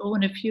husband said,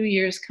 in a few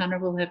years, Connor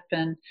will have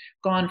been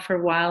gone for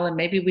a while, and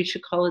maybe we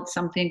should call it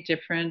something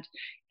different.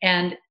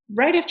 And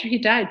right after he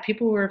died,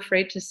 people were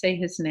afraid to say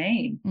his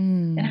name.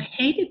 And I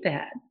hated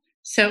that.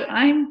 So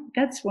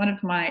that's one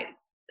of my,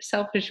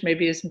 selfish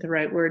maybe isn't the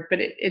right word, but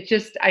it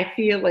just, I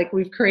feel like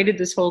we've created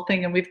this whole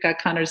thing and we've got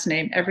Connor's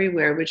name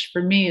everywhere, which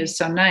for me is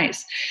so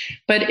nice.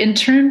 But in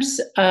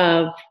terms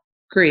of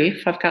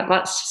grief, I've got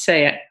lots to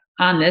say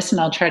on this, and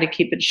I'll try to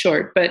keep it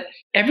short, but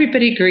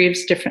everybody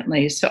grieves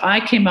differently. So I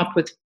came up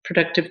with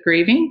productive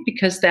grieving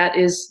because that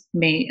is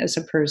me as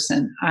a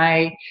person.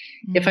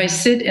 If I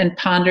sit and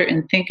ponder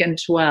and think and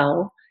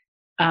dwell,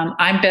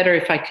 I'm better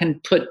if I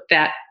can put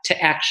that to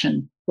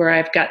action, where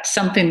I've got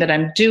something that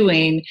I'm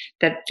doing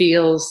that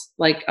feels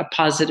like a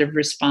positive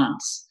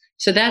response.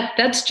 So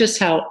that's just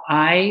how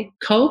I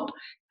cope.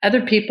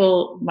 Other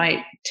people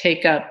might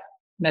take up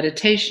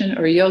meditation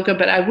or yoga,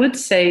 but I would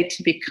say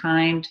to be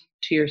kind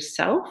to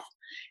yourself.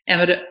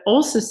 And I would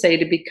also say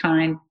to be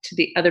kind to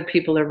the other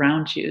people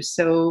around you.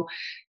 So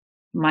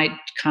my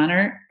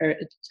Connor, or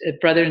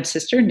brother and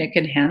sister, Nick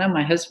and Hannah,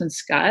 my husband,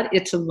 Scott,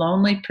 it's a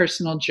lonely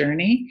personal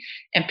journey,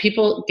 and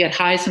people get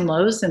highs and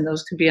lows, and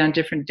those could be on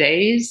different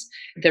days.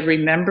 The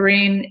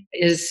remembering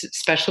is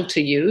special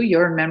to you.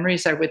 Your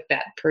memories are with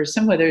that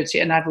person,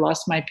 and I've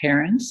lost my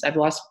parents. I've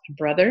lost my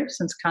brother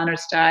since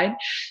Connor's died.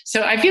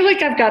 So I feel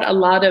like I've got a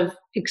lot of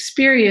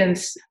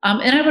experience.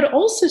 And I would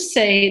also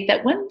say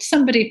that when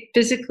somebody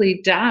physically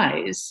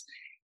dies,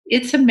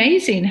 it's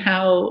amazing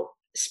how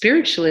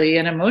spiritually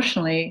and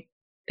emotionally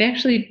they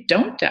actually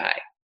don't die.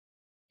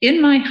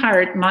 In my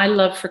heart, my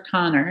love for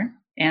Connor,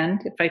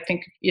 and if I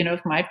think, of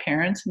my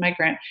parents and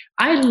my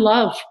I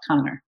love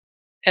Connor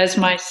as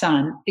my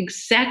son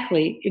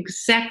exactly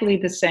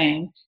the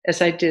same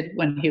as I did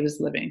when he was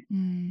living.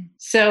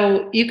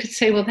 So you could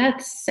say, well,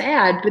 that's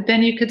sad. But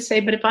then you could say,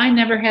 but if I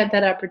never had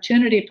that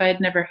opportunity, if I had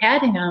never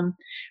had him,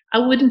 I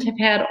wouldn't have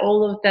had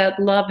all of that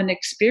love and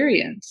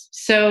experience.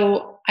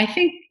 So I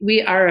think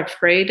we are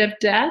afraid of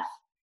death,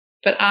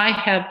 but I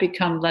have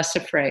become less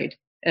afraid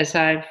as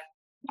I've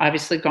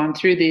obviously gone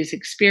through these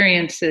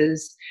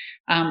experiences,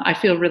 I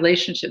feel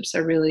relationships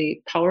are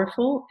really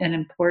powerful and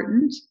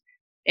important.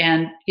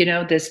 And,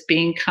 this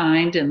being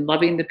kind and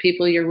loving the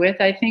people you're with,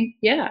 I think,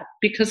 yeah,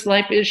 because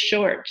life is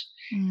short.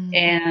 Mm.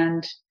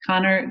 And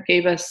Connor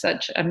gave us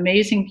such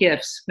amazing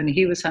gifts when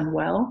he was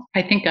unwell.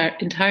 I think our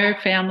entire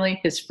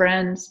family, his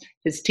friends,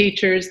 his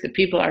teachers, the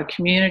people, our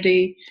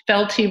community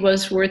felt he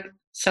was worth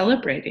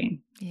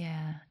celebrating.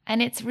 Yeah.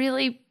 And it's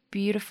really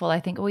beautiful. I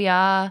think we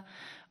are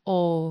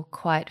all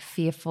quite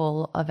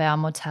fearful of our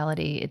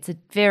mortality. It's a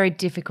very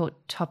difficult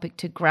topic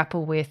to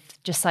grapple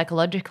with just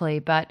psychologically,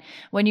 but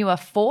when you are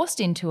forced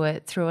into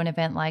it through an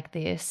event like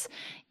this,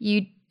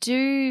 you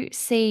do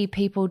see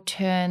people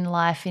turn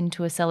life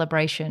into a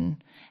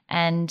celebration.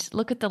 And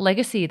look at the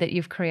legacy that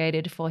you've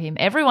created for him.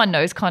 Everyone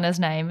knows Connor's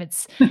name.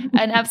 It's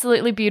an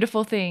absolutely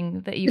beautiful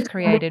thing that you've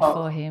created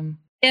Wonderful. for him.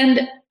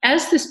 And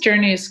as this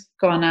journey has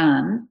gone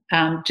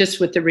on, just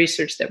with the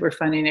research that we're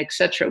funding, et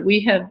cetera,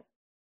 we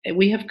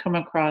have come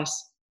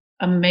across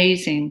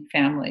amazing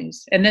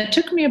families. And that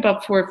took me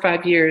about 4 or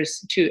 5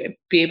 years to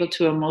be able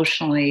to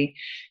emotionally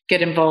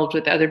get involved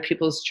with other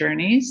people's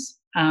journeys.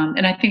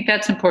 And I think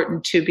that's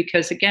important too,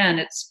 because again,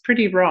 it's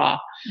pretty raw.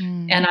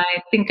 And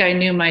I think I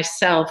knew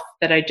myself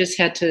that I just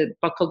had to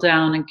buckle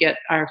down and get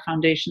our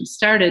foundation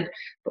started.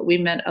 But we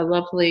met a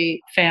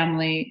lovely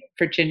family,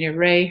 Virginia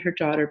Ray, her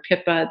daughter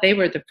Pippa. They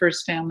were the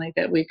first family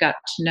that we got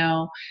to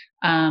know.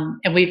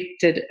 And we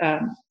did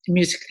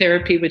music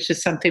therapy, which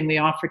is something we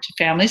offer to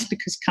families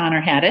because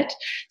Connor had it.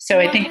 So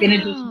I think in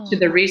addition to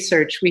the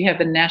research, we have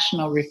a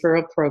national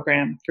referral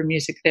program for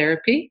music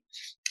therapy.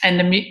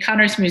 And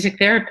Connor's music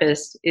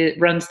therapist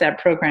runs that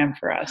program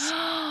for us.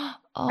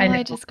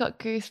 I just got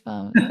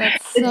goosebumps.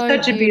 That's It's so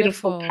such a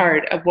beautiful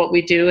part of what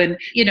we do. And,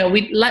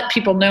 we let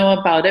people know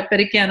about it. But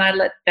again, I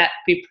let that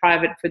be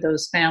private for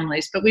those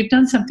families. But we've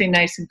done something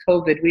nice in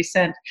COVID. We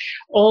sent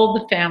all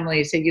the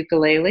families a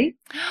ukulele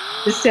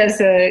just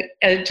as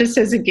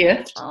a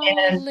gift.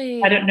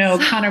 And I don't know,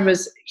 Connor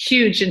was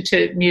huge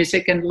into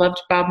music and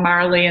loved Bob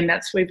Marley. And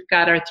that's, we've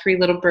got our 3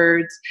 little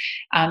birds.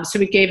 So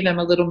we gave them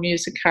a little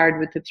music card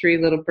with the 3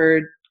 little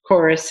bird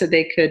chorus so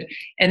they could,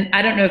 and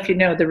I don't know if you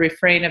know, the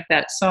refrain of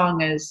that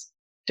song is,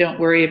 don't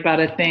worry about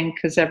a thing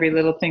because every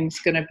little thing's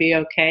going to be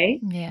okay.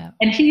 Yeah.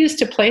 And he used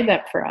to play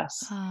that for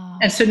us.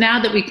 And so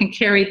now that we can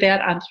carry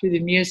that on through the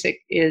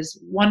music is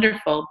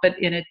wonderful. But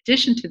in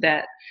addition to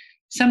that,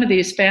 some of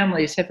these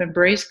families have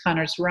embraced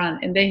Connor's Run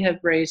and they have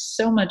raised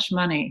so much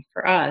money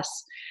for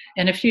us.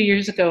 And a few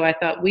years ago, I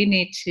thought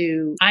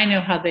I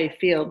know how they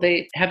feel.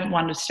 They haven't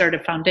wanted to start a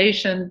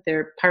foundation.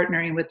 They're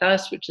partnering with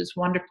us, which is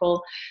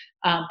wonderful.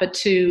 But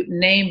to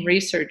name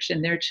research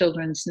in their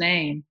children's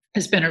name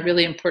has been a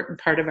really important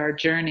part of our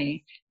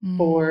journey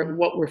for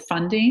what we're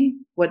funding,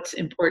 what's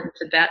important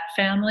to that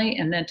family,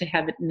 and then to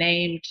have it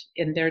named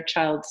in their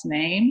child's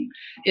name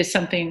is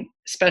something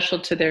special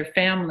to their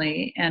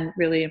family and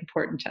really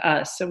important to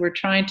us. So we're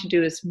trying to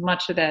do as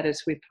much of that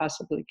as we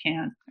possibly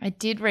can. I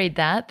did read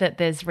that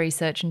there's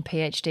research and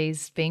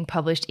PhDs being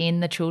published in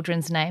the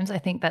children's names. I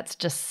think that's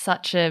just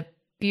such a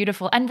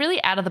beautiful and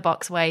really out of the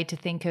box way to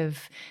think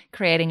of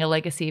creating a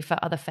legacy for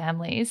other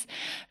families.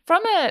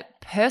 From a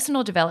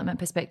personal development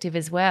perspective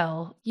as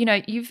well,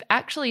 you've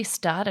actually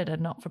started a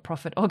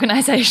not-for-profit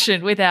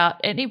organization without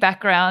any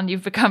background.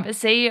 You've become a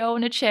CEO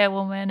and a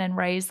chairwoman and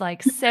raised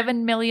like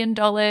 $7 million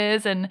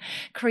and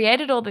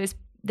created all these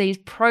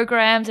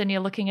programs, and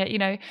you're looking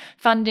at,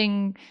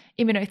 funding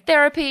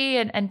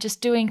immunotherapy and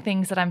just doing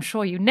things that I'm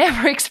sure you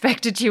never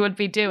expected you would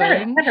be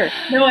doing. Never.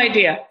 No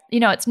idea.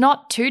 It's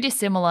not too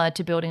dissimilar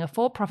to building a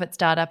for-profit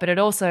startup, but it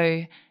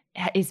also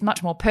is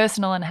much more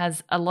personal and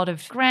has a lot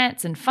of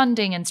grants and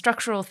funding and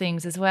structural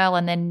things as well.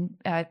 And then,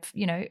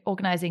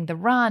 organizing the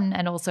run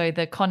and also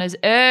the Connor's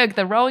Erg,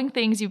 the rowing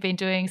things you've been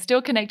doing,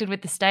 still connected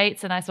with the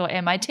States. And I saw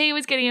MIT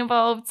was getting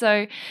involved.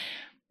 So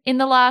in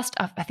the last,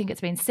 I think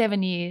it's been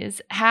 7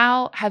 years,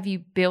 how have you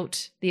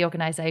built the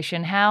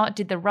organization? How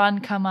did the run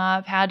come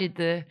up? How did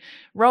the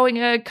rowing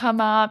erg come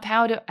up?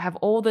 How have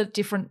all the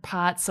different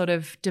parts sort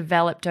of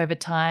developed over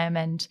time?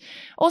 And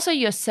also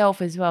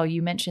yourself as well.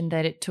 You mentioned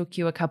that it took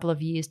you a couple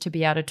of years to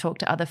be able to talk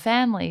to other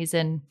families,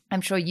 and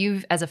I'm sure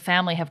you as a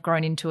family have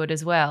grown into it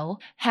as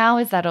well. How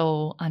has that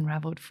all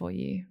unraveled for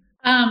you?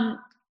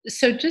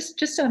 So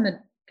just on the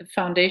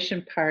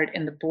foundation part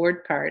and the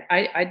board part,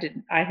 I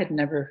had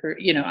never heard,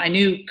 I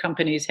knew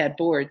companies had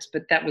boards,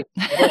 but that was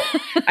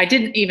it. I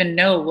didn't even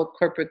know what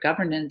corporate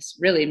governance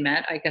really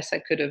meant. I guess I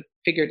could have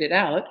figured it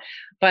out,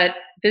 but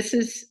this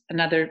is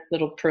another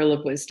little pearl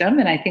of wisdom.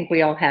 And I think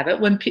we all have it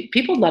when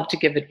people love to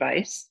give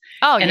advice.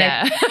 Oh, and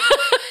yeah.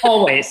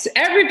 Always.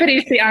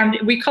 Everybody's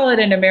we call it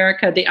in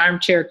America, the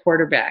armchair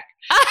quarterback.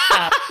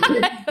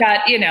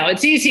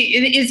 It's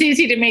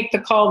easy to make the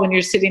call when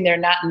you're sitting there,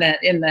 not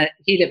in the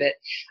heat of it.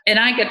 And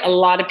I get a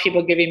lot of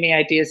people giving me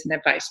ideas and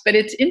advice, but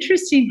it's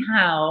interesting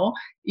how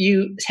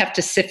you have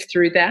to sift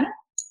through that,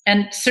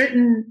 and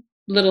certain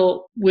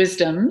little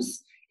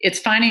wisdoms It's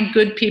finding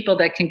good people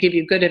that can give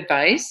you good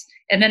advice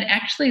and then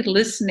actually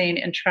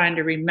listening and trying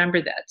to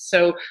remember that.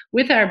 So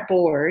with our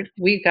board,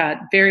 we got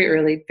very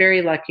early,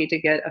 very lucky to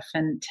get a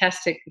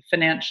fantastic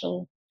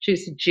financial.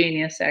 She's a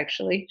genius,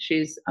 actually.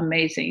 She's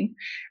amazing.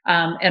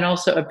 And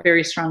also a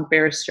very strong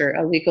barrister,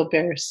 a legal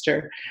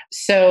barrister.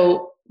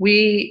 So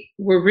we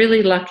were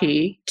really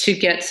lucky to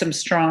get some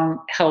strong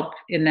help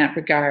in that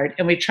regard.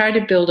 And we tried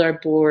to build our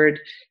board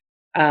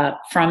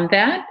from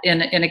that.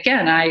 And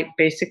again, I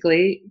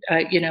basically,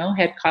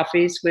 had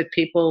coffees with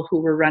people who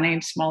were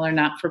running smaller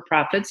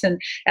not-for-profits and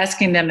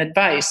asking them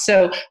advice.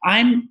 So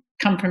I'm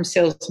come from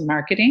sales and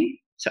marketing.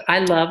 So I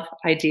love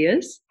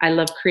ideas. I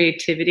love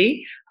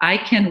creativity. I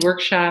can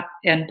workshop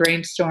and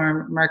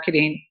brainstorm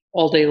marketing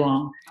all day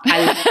long.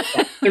 I love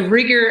that. The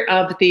rigor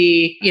of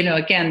the,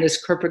 again,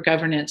 this corporate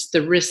governance,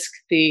 the risk,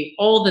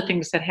 all the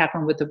things that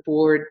happen with the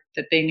board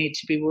that they need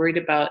to be worried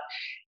about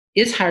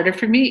is harder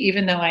for me,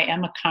 even though I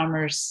am a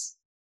commerce,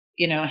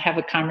 have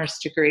a commerce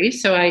degree.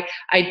 So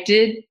I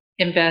did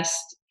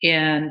invest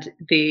in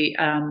the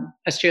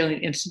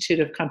Australian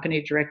Institute of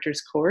Company Directors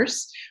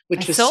course,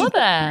 which was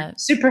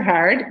super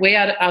hard, way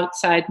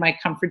outside my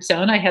comfort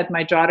zone. I had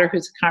my daughter,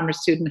 who's a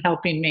commerce student,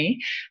 helping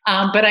me,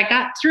 but I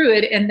got through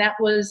it, and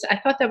I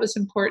thought that was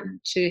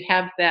important to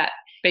have that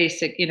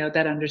basic,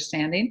 that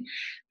understanding.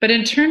 But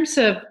in terms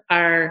of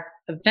our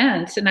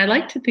events, and I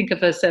like to think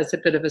of us as a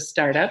bit of a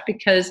startup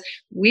because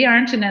we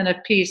aren't an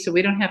NFP, so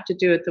we don't have to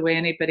do it the way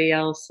anybody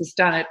else has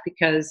done it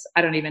because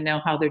I don't even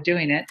know how they're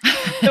doing it.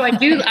 So I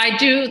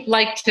do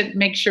like to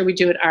make sure we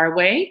do it our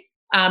way.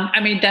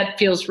 That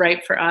feels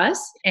right for us.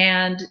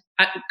 And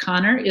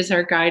Connor is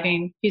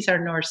he's our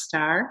North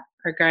Star,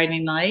 our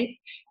guiding light.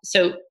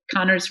 So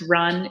Connor's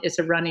run is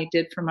a run he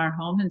did from our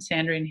home in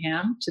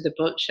Sandringham to the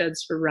boat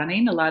sheds for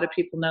running. A lot of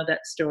people know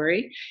that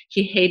story.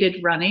 He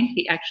hated running.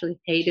 He actually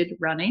hated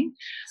running.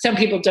 Some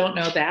people don't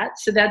know that.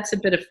 So that's a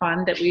bit of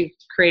fun that we've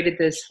created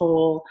this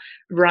whole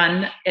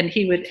run, and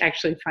he would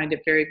actually find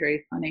it very,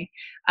 very funny.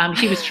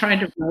 He was trying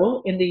to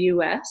row in the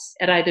U.S.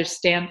 at either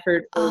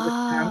Stanford or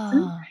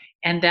Wisconsin,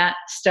 and that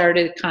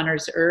started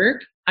Connor's erg.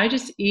 I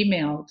just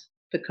emailed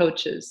the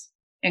coaches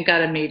and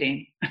got a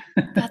meeting.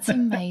 That's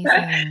amazing.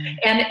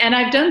 And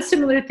I've done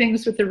similar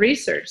things with the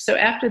research. So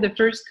after the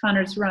first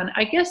Connor's run,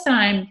 I guess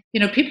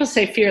people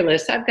say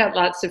fearless. I've got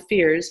lots of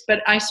fears,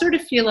 but I sort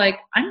of feel like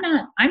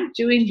I'm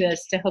doing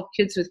this to help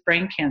kids with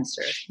brain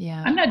cancer.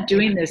 Yeah. I'm not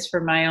doing this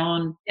for my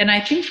own. And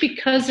I think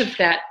because of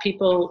that,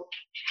 people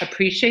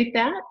appreciate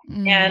that.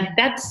 And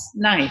that's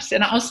nice.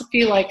 And I also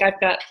feel like I've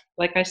got,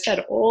 like I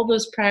said, all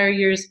those prior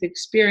years of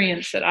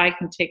experience that I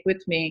can take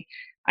with me.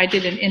 I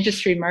did an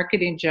industry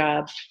marketing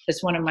job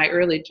as one of my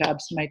early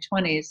jobs in my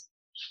 20s,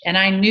 and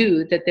I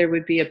knew that there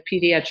would be a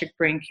pediatric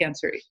brain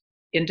cancer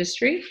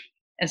industry.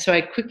 And so I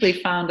quickly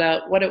found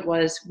out what it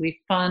was. We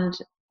fund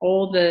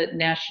all the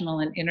national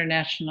and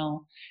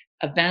international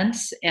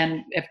events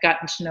and have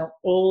gotten to know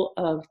all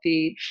of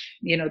the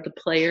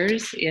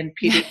players in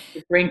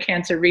pediatric brain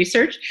cancer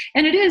research.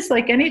 And it is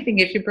like anything,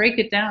 if you break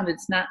it down,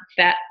 it's not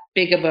that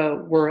big of a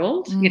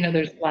world,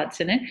 there's lots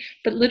in it,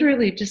 but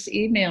literally just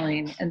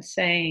emailing and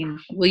saying,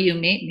 will you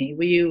meet me?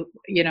 Will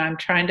you, I'm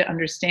trying to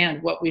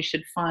understand what we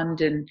should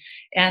fund.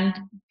 And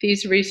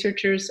these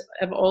researchers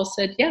have all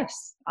said,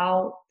 yes,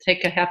 I'll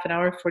take a half an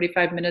hour,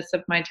 45 minutes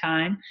of my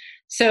time.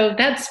 So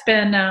that's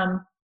been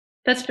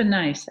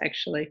nice,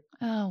 actually.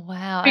 Oh,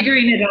 wow.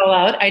 Figuring it all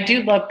out. I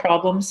do love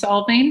problem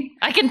solving.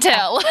 I can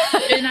tell.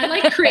 And I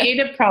like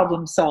creative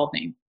problem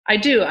solving. I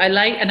do.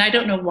 and I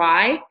don't know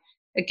why.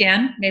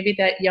 Again, maybe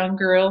that young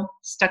girl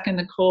stuck in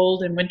the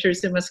cold in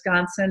winters in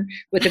Wisconsin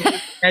with a big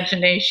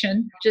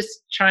imagination,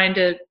 just trying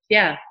to,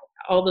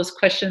 all those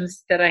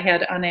questions that I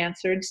had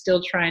unanswered,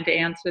 still trying to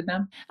answer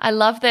them. I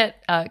love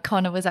that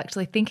Connor was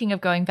actually thinking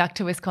of going back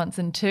to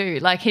Wisconsin too.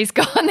 Like he's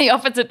gone the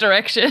opposite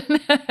direction.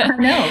 I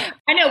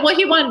know. Well,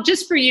 he wanted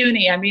just for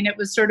uni. It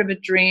was sort of a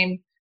dream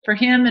for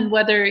him, and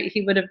whether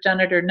he would have done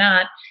it or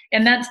not.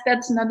 And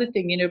that's another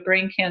thing,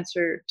 brain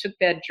cancer took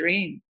that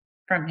dream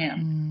from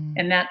him.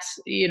 And that's,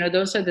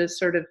 those are the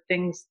sort of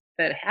things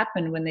that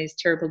happen when these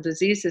terrible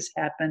diseases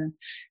happen.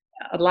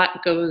 A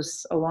lot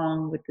goes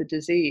along with the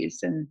disease,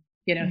 and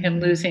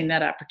him losing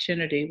that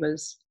opportunity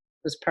was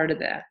part of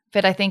that.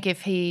 But I think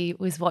if he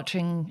was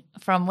watching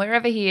from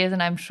wherever he is,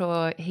 and I'm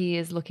sure he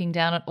is looking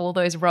down at all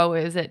those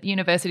rowers at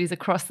universities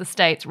across the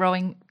states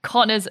rowing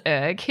Connor's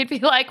erg, he'd be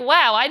like,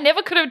 wow, I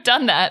never could have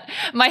done that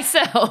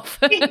myself.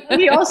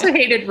 He also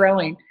hated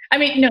rowing.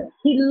 No,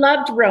 he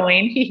loved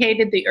rowing. He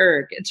hated the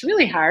erg. It's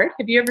really hard.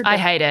 Have you ever done I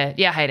hate it.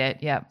 Yeah, I hate it.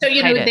 Yeah. So,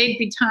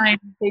 they'd time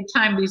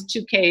these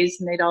 2Ks,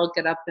 and they'd all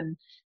get up and,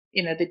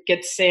 they'd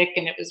get sick,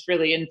 and it was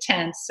really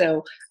intense.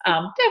 So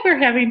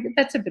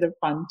that's a bit of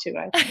fun too,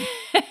 I think.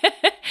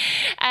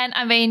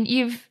 And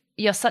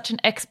you're such an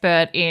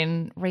expert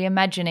in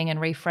reimagining and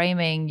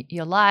reframing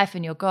your life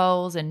and your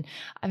goals. And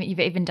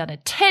you've even done a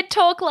TED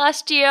Talk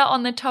last year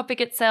on the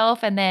topic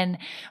itself. And then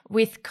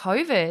with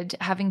COVID,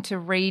 having to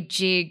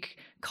rejig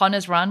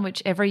Connor's Run,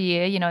 which every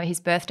year, his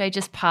birthday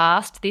just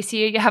passed. This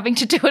year you're having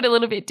to do it a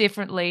little bit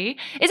differently.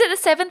 Is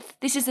it the 7th?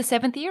 This is the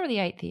 7th year or the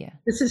 8th year?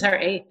 This is our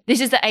 8th.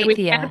 This is the 8th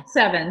year. We had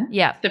 7.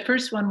 Yeah. The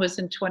first one was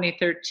in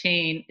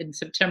 2013, in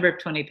September of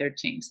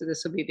 2013. So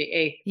this will be the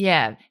 8th.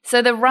 Yeah.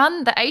 So the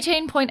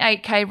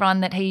 18.8K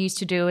run that he used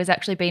to do has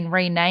actually been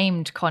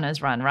renamed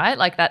Connor's Run, right?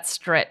 Like that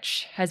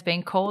stretch has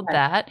been called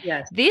that.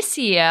 Yes. This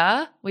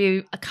year,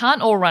 we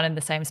can't all run in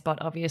the same spot,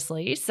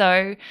 obviously.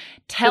 So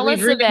tell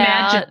us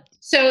about...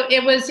 So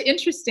it was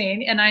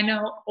interesting, and I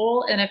know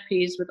all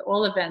NFPs with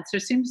all events, there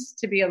seems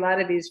to be a lot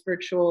of these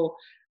virtual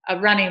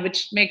running,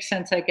 which makes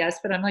sense, I guess.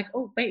 But I'm like,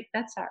 oh wait,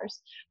 that's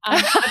ours.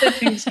 Other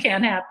things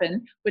can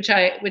happen, which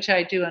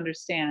I do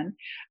understand.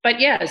 But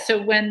yeah,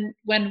 so when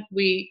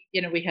we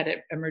had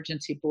an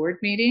emergency board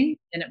meeting,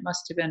 and it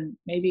must have been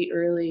maybe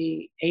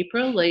early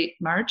April, late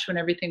March, when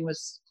everything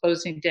was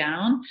closing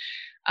down.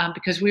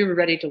 Because we were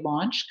ready to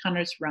launch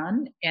Connor's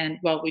Run, and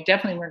well, we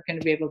definitely weren't going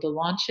to be able to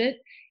launch it.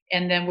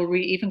 And then were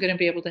we even going to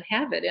be able to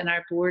have it? And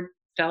our board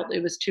felt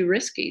it was too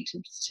risky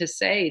to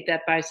say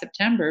that by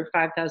September,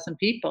 5,000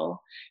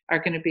 people are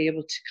going to be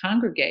able to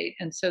congregate.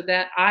 And so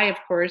that I, of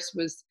course,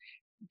 was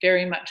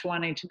very much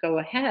wanting to go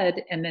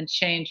ahead and then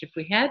change if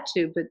we had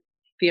to. But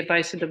the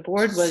advice of the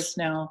board was,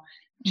 no,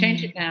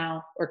 change it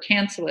now or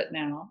cancel it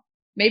now.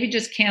 Maybe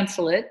just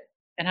cancel it.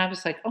 And I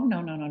was like, oh,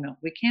 no,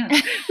 we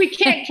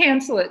can't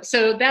cancel it.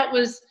 So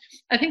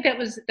I think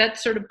that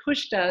sort of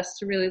pushed us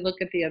to really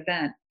look at the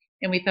event.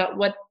 And we thought,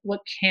 what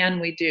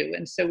can we do?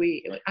 And so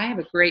I have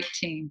a great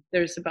team.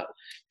 There's about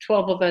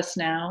 12 of us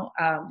now,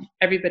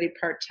 everybody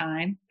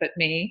part-time, but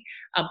me,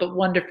 but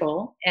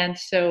wonderful. And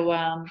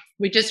so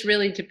we just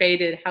really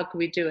debated how could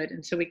we do it.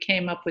 And so we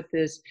came up with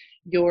this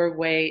Your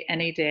Way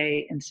Any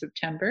Day in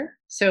September.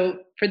 So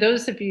for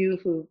those of you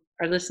who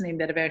are listening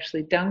that have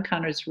actually done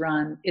Connor's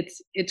Run,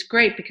 it's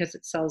great because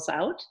it sells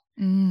out.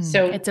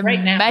 So it's right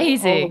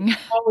amazing. Now,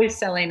 always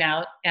selling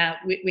out.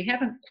 We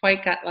haven't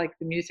quite got like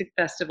the music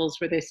festivals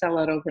where they sell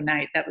out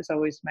overnight. That was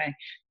always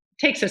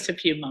takes us a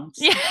few months.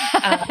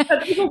 Yeah.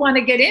 But people want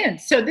to get in.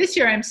 So this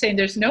year I'm saying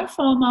there's no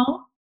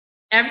FOMO.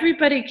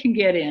 Everybody can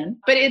get in.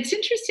 But it's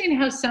interesting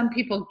how some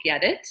people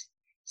get it.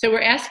 So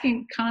we're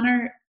asking,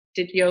 Connor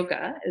did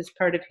yoga as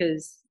part of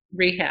his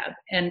rehab,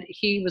 and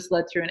he was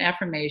led through an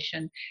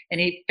affirmation,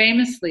 and he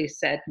famously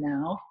said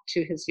now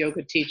to his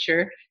yoga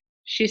teacher,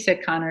 she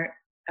said, Connor,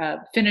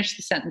 finish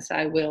the sentence,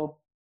 I will,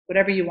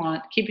 whatever you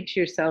want, keep it to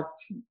yourself,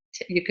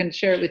 you can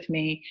share it with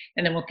me,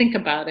 and then we'll think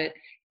about it.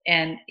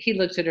 And he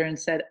looked at her and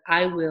said,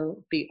 I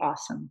will be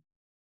awesome.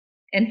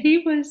 And he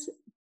was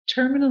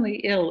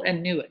terminally ill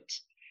and knew it.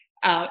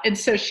 And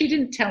so she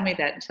didn't tell me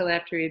that until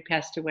after he had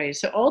passed away.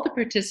 So all the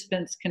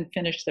participants can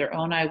finish their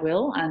own I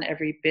will on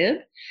every bib.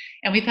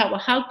 And we thought,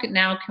 well, how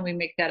now can we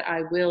make that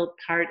I will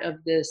part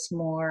of this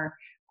more,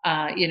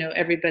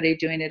 everybody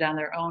doing it on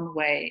their own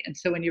way. And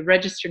so when you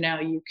register now,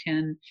 you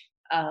can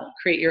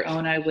create your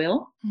own I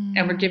will.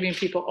 And we're giving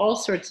people all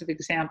sorts of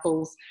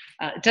examples.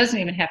 It doesn't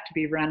even have to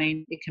be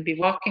running. It can be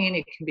walking.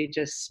 It can be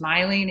just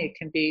smiling. It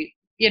can be,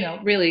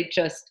 really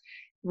just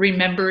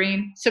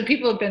remembering. So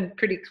people have been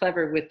pretty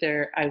clever with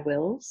their I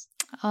wills.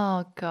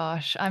 Oh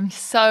gosh, I'm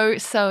so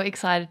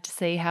excited to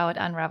see how it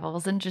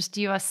unravels. And just,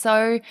 you are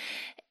so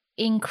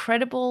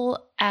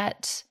incredible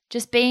at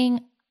just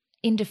being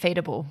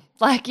indefeatable.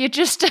 Like you're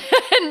just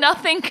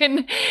nothing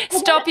can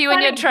stop you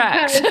in your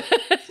tracks.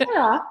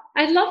 Yeah,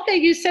 I love that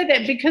you said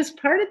that, because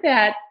part of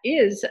that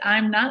is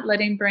I'm not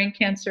letting brain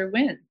cancer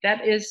win.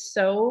 That is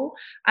so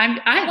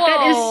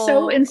that is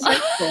so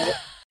insightful.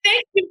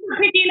 Thank you for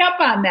picking up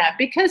on that,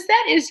 because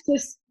that is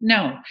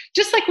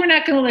just like we're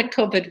not going to let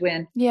COVID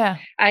win. Yeah.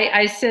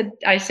 I said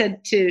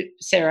to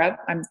Sarah,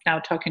 I'm now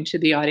talking to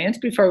the audience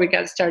before we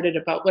got started,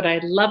 about what I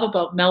love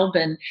about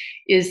Melbourne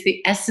is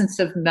the essence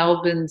of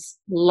Melbourne's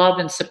love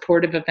and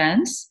support of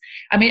events.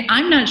 I mean,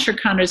 I'm not sure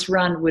Connor's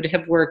Run would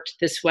have worked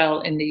this well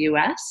in the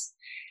US.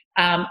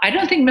 I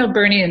don't think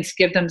Melburnians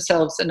give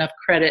themselves enough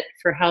credit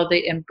for how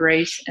they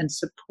embrace and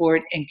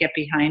support and get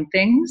behind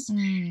things,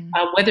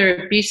 whether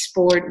it be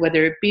sport,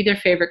 whether it be their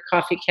favorite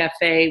coffee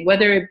cafe,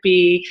 whether it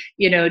be,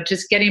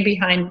 just getting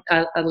behind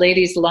a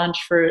ladies' lunch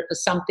for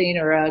something,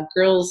 or a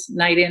girls'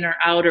 night in or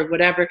out or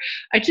whatever.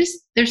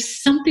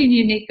 There's something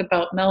unique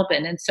about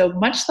Melbourne. And so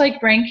much like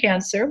brain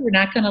cancer, we're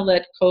not going to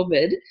let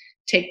COVID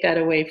take that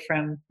away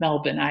from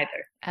Melbourne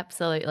either.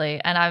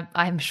 Absolutely. And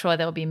I'm sure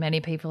there will be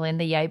many people in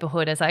the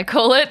neighbourhood, as I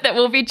call it, that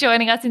will be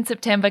joining us in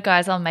September.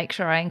 Guys, I'll make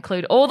sure I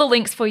include all the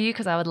links for you,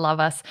 because I would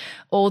love us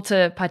all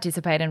to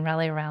participate and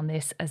rally around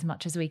this as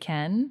much as we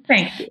can.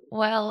 Thank you.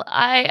 Well,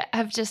 I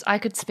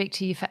could speak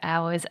to you for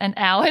hours and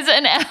hours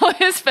and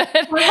hours, but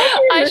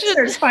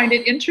listeners find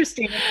it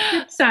interesting. It's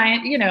good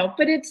science,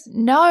 but it's...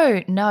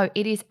 No,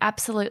 it is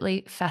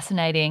absolutely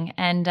fascinating.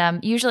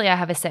 And usually I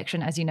have a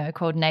section, as you know,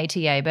 called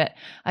NATA, but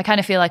I kind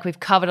of feel like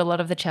we've covered a lot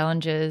of the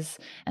challenges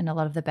and a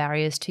lot of the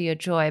barriers to your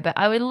joy. But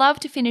I would love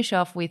to finish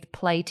off with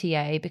Play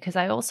TA, because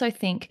I also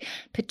think,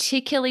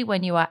 particularly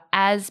when you are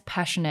as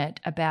passionate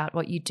about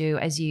what you do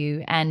as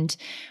you, and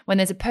when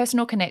there's a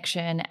personal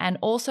connection, and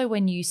also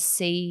when you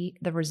see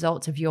the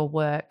results of your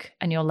work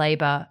and your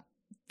labor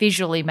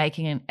visually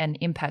making an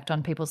impact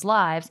on people's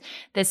lives,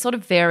 there's sort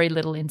of very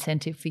little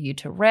incentive for you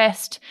to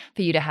rest,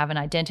 for you to have an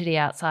identity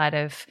outside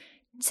of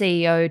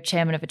CEO,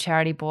 chairman of a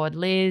charity board,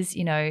 Liz.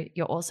 You know,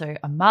 you're also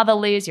a mother,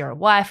 Liz. You're a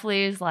wife,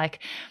 Liz. Like,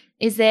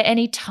 is there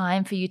any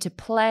time for you to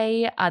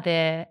play? Are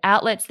there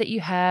outlets that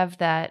you have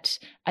that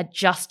are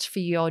just for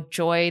your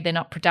joy? They're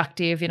not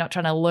productive. You're not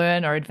trying to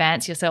learn or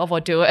advance yourself or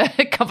do a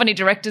company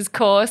director's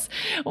course.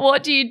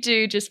 What do you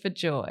do just for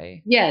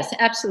joy? Yes,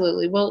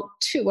 absolutely. Well,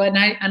 too, and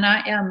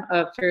I am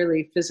a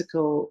fairly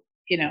physical,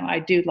 I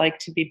do like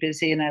to be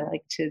busy, and I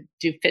like to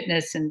do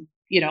fitness and,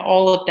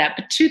 all of that.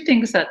 But two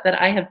things that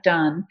I have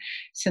done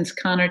since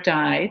Connor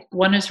died.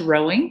 One is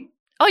rowing.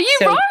 Oh, you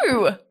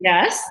row?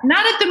 Yes.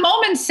 Not at the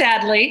moment,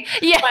 sadly.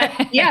 Yeah.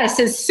 But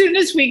yes, as soon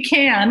as we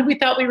can. We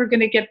thought we were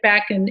going to get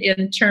back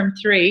in term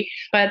 3.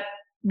 But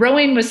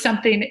rowing was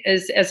something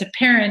as a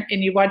parent,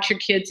 and you watch your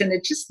kids and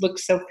it just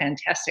looks so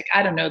fantastic.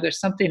 I don't know.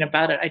 There's something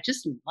about it. I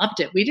just loved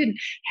it. We didn't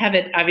have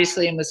it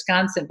obviously in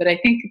Wisconsin, but I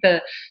think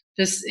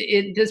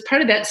there's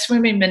part of that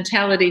swimming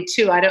mentality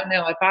too. I don't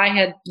know. If I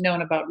had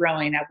known about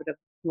rowing, I would have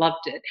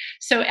loved it.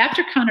 So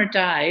after Connor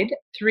died,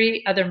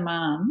 3 other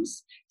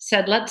moms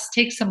said, let's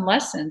take some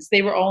lessons.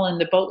 They were all in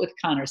the boat with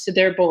Connor, so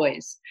they're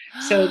boys.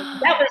 So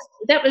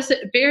that was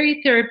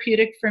very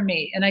therapeutic for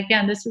me. And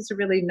again, this is a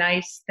really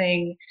nice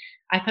thing.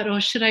 I thought, oh,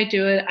 should I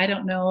do it? I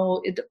don't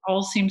know. It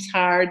all seems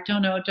hard.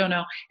 Don't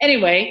know.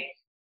 Anyway,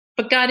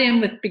 but got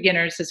in with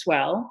beginners as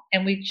well.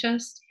 And we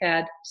just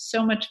had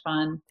so much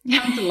fun,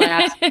 tons of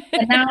laughs.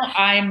 And now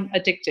I'm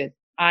addicted.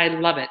 I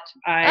love it.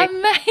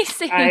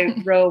 Amazing.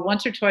 I row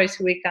once or twice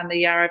a week on the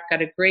Yarra. I've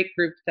got a great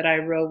group that I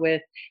row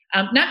with.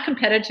 Not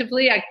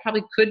competitively. I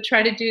probably could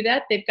try to do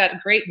that. They've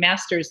got great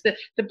masters.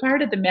 The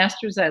part of the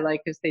masters I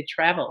like is they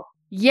travel.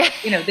 Yeah.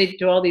 They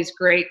do all these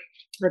great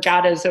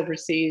regattas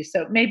overseas.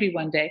 So maybe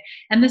one day.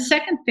 And the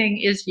second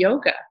thing is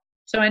yoga.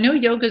 So I know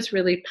yoga is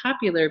really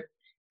popular.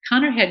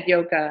 Connor had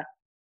yoga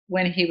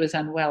when he was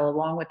unwell,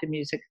 along with the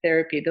music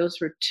therapy. Those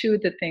were 2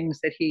 of the things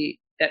that he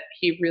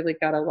really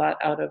got a lot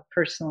out of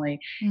personally.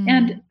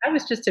 And I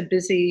was just a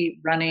busy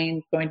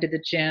running, going to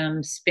the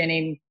gym,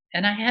 spinning,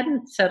 and I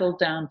hadn't settled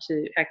down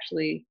to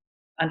actually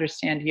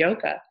understand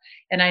yoga.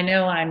 And I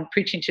know I'm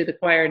preaching to the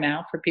choir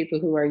now for people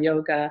who are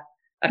yoga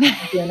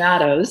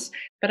aficionados,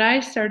 but I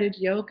started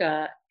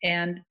yoga,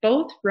 and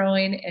both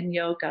rowing and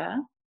yoga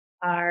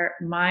are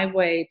my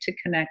way to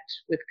connect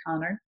with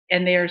Connor,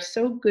 and they are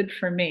so good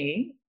for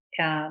me.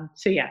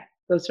 So yeah,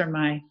 those are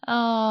my.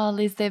 Oh,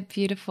 Liz, they're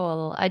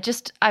beautiful.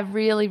 I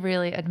really,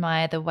 really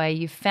admire the way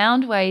you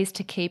found ways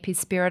to keep his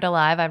spirit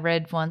alive. I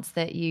read once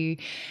that you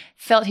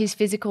felt his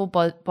physical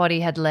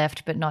body had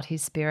left, but not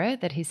his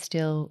spirit, that he's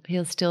still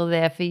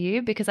there for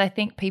you, because I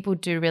think people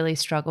do really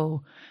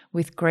struggle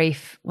with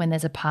grief when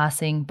there's a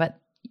passing,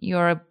 but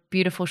you're a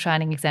beautiful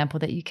shining example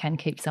that you can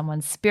keep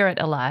someone's spirit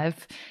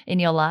alive in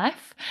your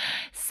life.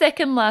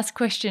 Second last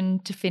question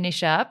to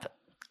finish up.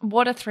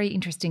 What are 3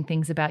 interesting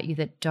things about you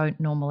that don't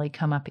normally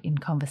come up in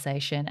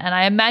conversation? And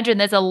I imagine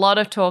there's a lot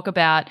of talk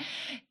about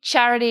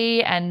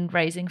charity and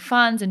raising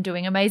funds and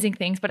doing amazing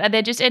things, but are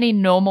there just any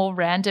normal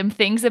random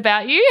things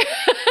about you?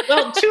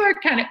 Well, 2 are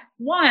kind of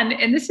one,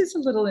 and this is a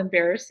little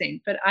embarrassing,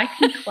 but I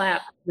can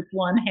clap with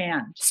one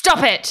hand.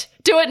 Stop it.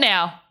 Do it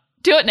now.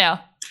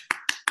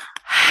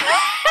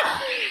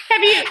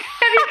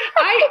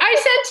 I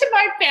said to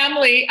my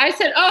family,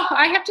 oh,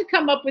 I have to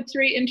come up with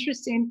 3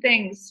 interesting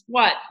things.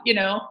 What,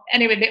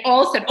 anyway, they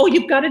all said, oh,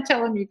 you've got to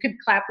tell them you can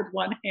clap with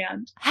one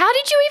hand. How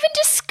did you even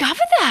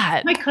discover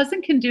that? My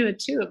cousin can do it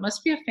too. It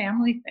must be a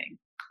family thing.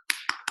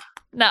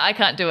 No, I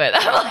can't do it.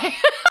 I'm like,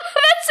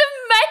 that's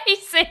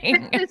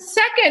amazing. The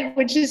second,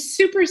 which is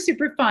super,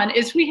 super fun,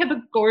 is we have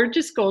a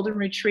gorgeous golden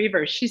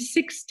retriever. She's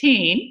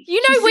 16.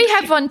 We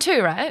have one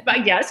too, right?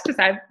 But yes, because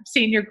I've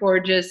seen your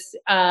gorgeous,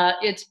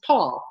 it's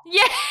Paul.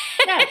 Yes.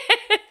 Yeah.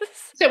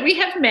 So we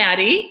have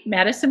Maddie,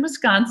 Madison,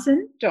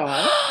 Wisconsin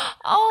dog.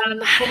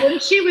 But when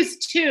she was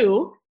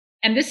 2,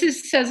 and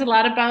this says a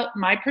lot about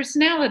my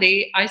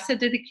personality, I said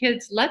to the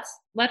kids, let's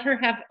let her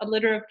have a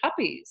litter of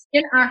puppies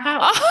in our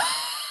house.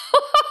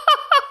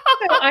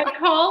 So I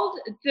called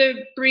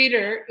the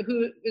breeder,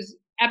 who was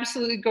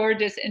absolutely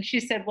gorgeous, and she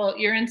said, well,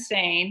 you're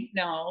insane.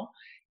 No.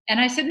 And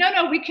I said,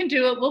 no, we can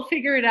do it. We'll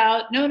figure it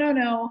out.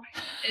 No.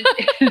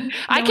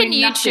 I can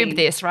YouTube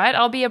this, right?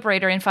 I'll be a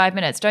breeder in 5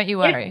 minutes. Don't you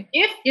worry.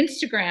 If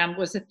Instagram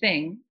was a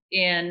thing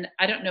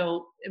I don't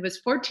know, it was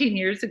 14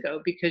 years ago,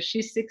 because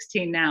she's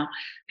 16 now,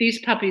 these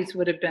puppies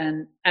would have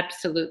been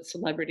absolute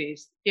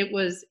celebrities. It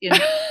was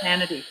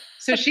insanity.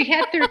 So she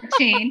had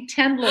 13,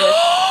 10 lives,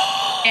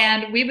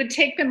 and we would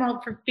take them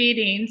out for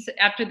feedings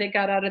after they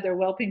got out of their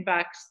whelping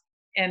box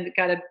and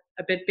got a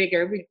bit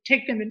bigger. We'd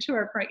take them into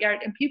our front yard,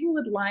 and people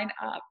would line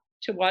up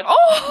to watch.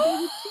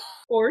 Oh,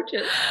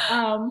 Gorgeous.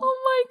 oh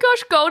my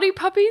gosh, Goldie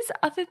puppies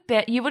are the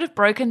best. You would have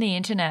broken the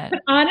internet.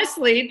 But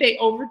honestly, they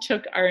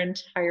overtook our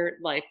entire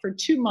life for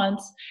 2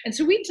 months. And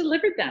so we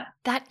delivered them.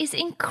 That is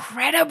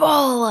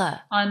incredible.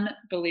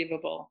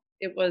 Unbelievable.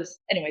 It was,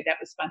 anyway, that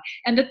was fun.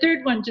 And the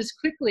third one, just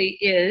quickly,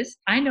 is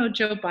I know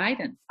Joe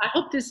Biden. I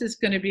hope this is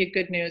going to be a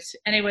good news.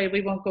 Anyway,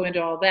 we won't go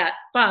into all that,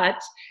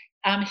 but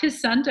his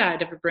son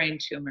died of a brain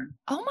tumor.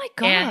 Oh my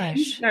And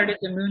he gosh. started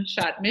the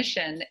moonshot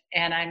mission,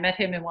 and I met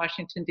him in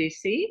Washington,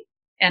 D.C.,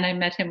 and I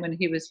met him when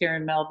he was here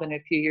in Melbourne a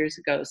few years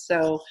ago.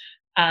 So,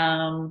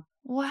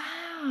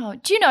 Wow.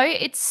 Do you know,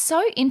 it's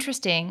so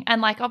interesting.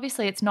 And like,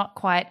 obviously, it's not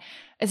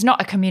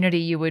a community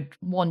you would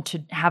want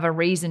to have a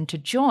reason to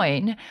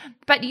join,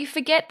 but you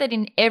forget that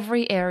in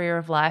every area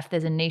of life,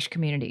 there's a niche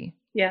community.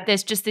 yeah.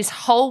 There's just this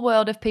whole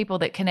world of people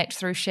that connect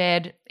through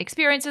shared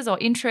experiences or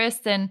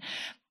interests. And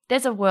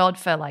there's a world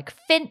for like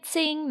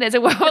fencing. There's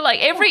a world where like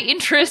every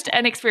interest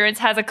and experience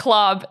has a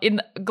club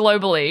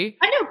globally.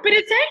 I know, but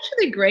it's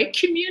actually great.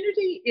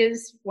 Community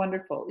is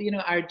wonderful. You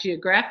know, our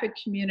geographic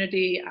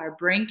community, our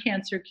brain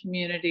cancer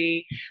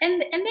community,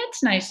 and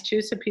that's nice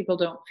too, so people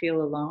don't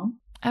feel alone.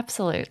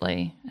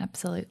 Absolutely.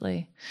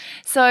 Absolutely.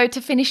 So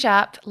to finish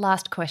up,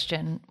 last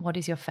question. What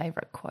is your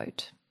favorite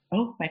quote?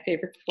 Oh, my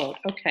favorite quote.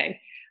 Okay.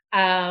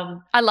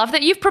 I love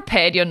that you've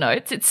prepared your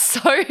notes. It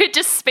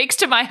just speaks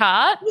to my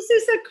heart. This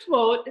is a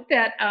quote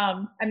that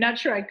I'm not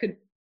sure I could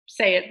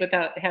say it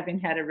without having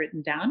had it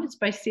written down. It's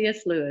by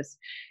C.S. Lewis.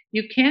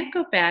 You can't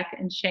go back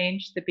and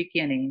change the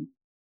beginning,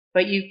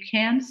 but you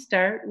can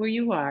start where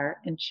you are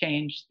and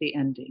change the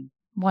ending.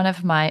 One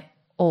of my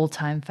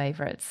all-time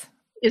favorites.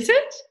 Is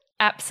it?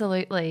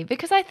 Absolutely.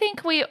 Because I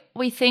think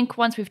we think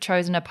once we've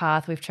chosen a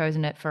path, we've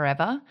chosen it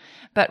forever.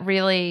 But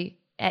really,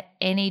 at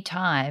any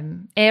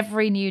time,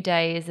 every new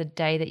day is a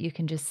day that you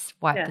can just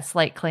wipe the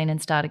slate clean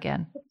and start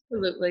again.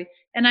 Absolutely.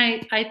 And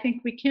I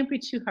think we can't be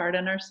too hard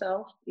on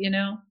ourselves, you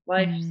know,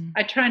 life.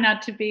 I try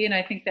not to be. And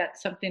I think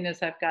that's something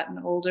as I've gotten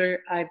older,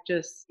 I've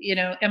just, you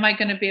know, am I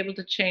going to be able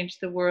to change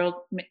the world?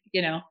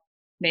 You know,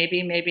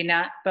 maybe, maybe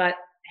not. But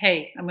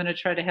hey, I'm going to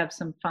try to have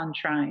some fun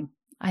trying.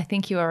 I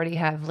think you already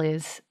have,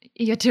 Liz.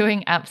 You're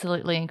doing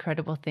absolutely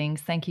incredible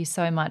things. Thank you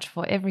so much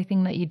for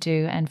everything that you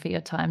do and for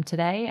your time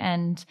today.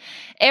 And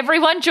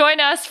everyone join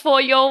us for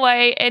Your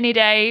Way Any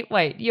Day.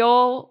 Wait,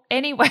 Your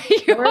Way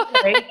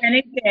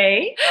Any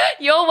Day.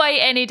 Your Way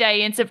Any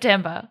Day in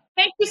September.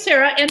 Thank you,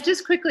 Sarah. And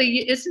just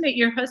quickly, isn't it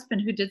your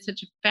husband who did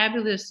such a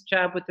fabulous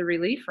job with the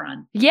relief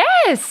run?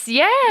 Yes,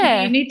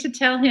 yeah. You need to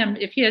tell him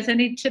if he has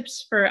any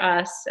tips for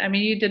us. I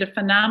mean, you did a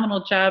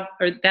phenomenal job,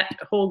 or that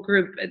whole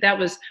group.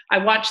 I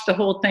watched the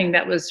whole thing.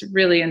 That was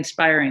really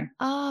inspiring.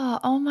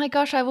 Oh my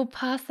gosh, I will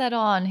pass that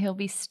on. He'll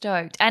be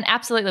stoked. And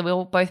absolutely,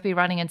 we'll both be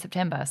running in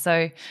September.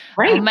 So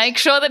I'll make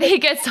sure that he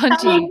gets on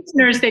to you.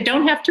 Listeners, they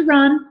don't have to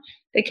run.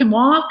 They can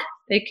walk.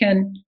 They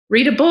can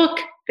read a book.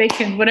 They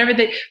can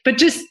but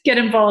just get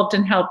involved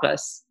and help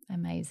us.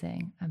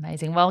 Amazing.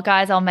 Amazing. Well,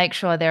 guys, I'll make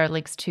sure there are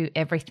links to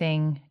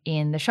everything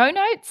in the show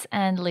notes.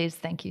 And Liz,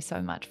 thank you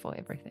so much for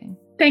everything.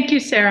 Thank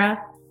you,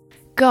 Sarah.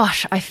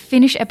 Gosh, I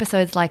finish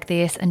episodes like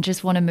this and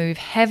just want to move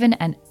heaven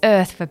and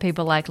earth for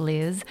people like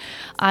Liz.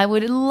 I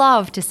would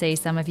love to see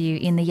some of you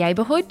in the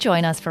neighbourhood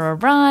join us for a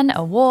run,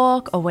 a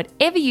walk, or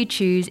whatever you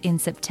choose in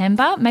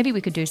September. Maybe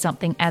we could do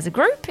something as a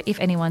group.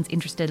 If anyone's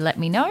interested, let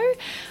me know.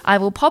 I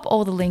will pop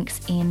all the links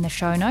in the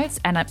show notes.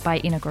 And by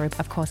in a group,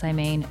 of course, I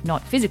mean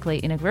not physically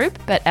in a group,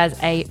 but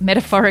as a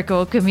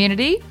metaphorical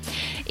community.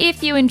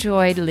 If you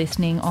enjoyed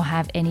listening or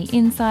have any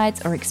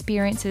insights or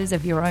experiences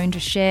of your own to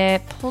share,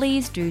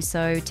 please do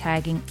so,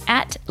 tagging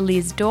at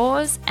Liz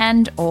Dawes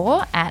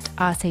or at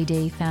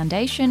RCD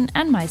Foundation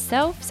and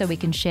myself so we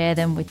can share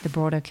them with the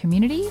broader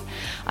community.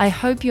 I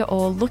hope you're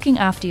all looking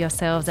after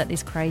yourselves at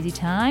this crazy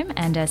time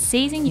and are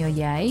seizing your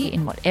yay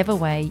in whatever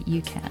way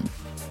you can.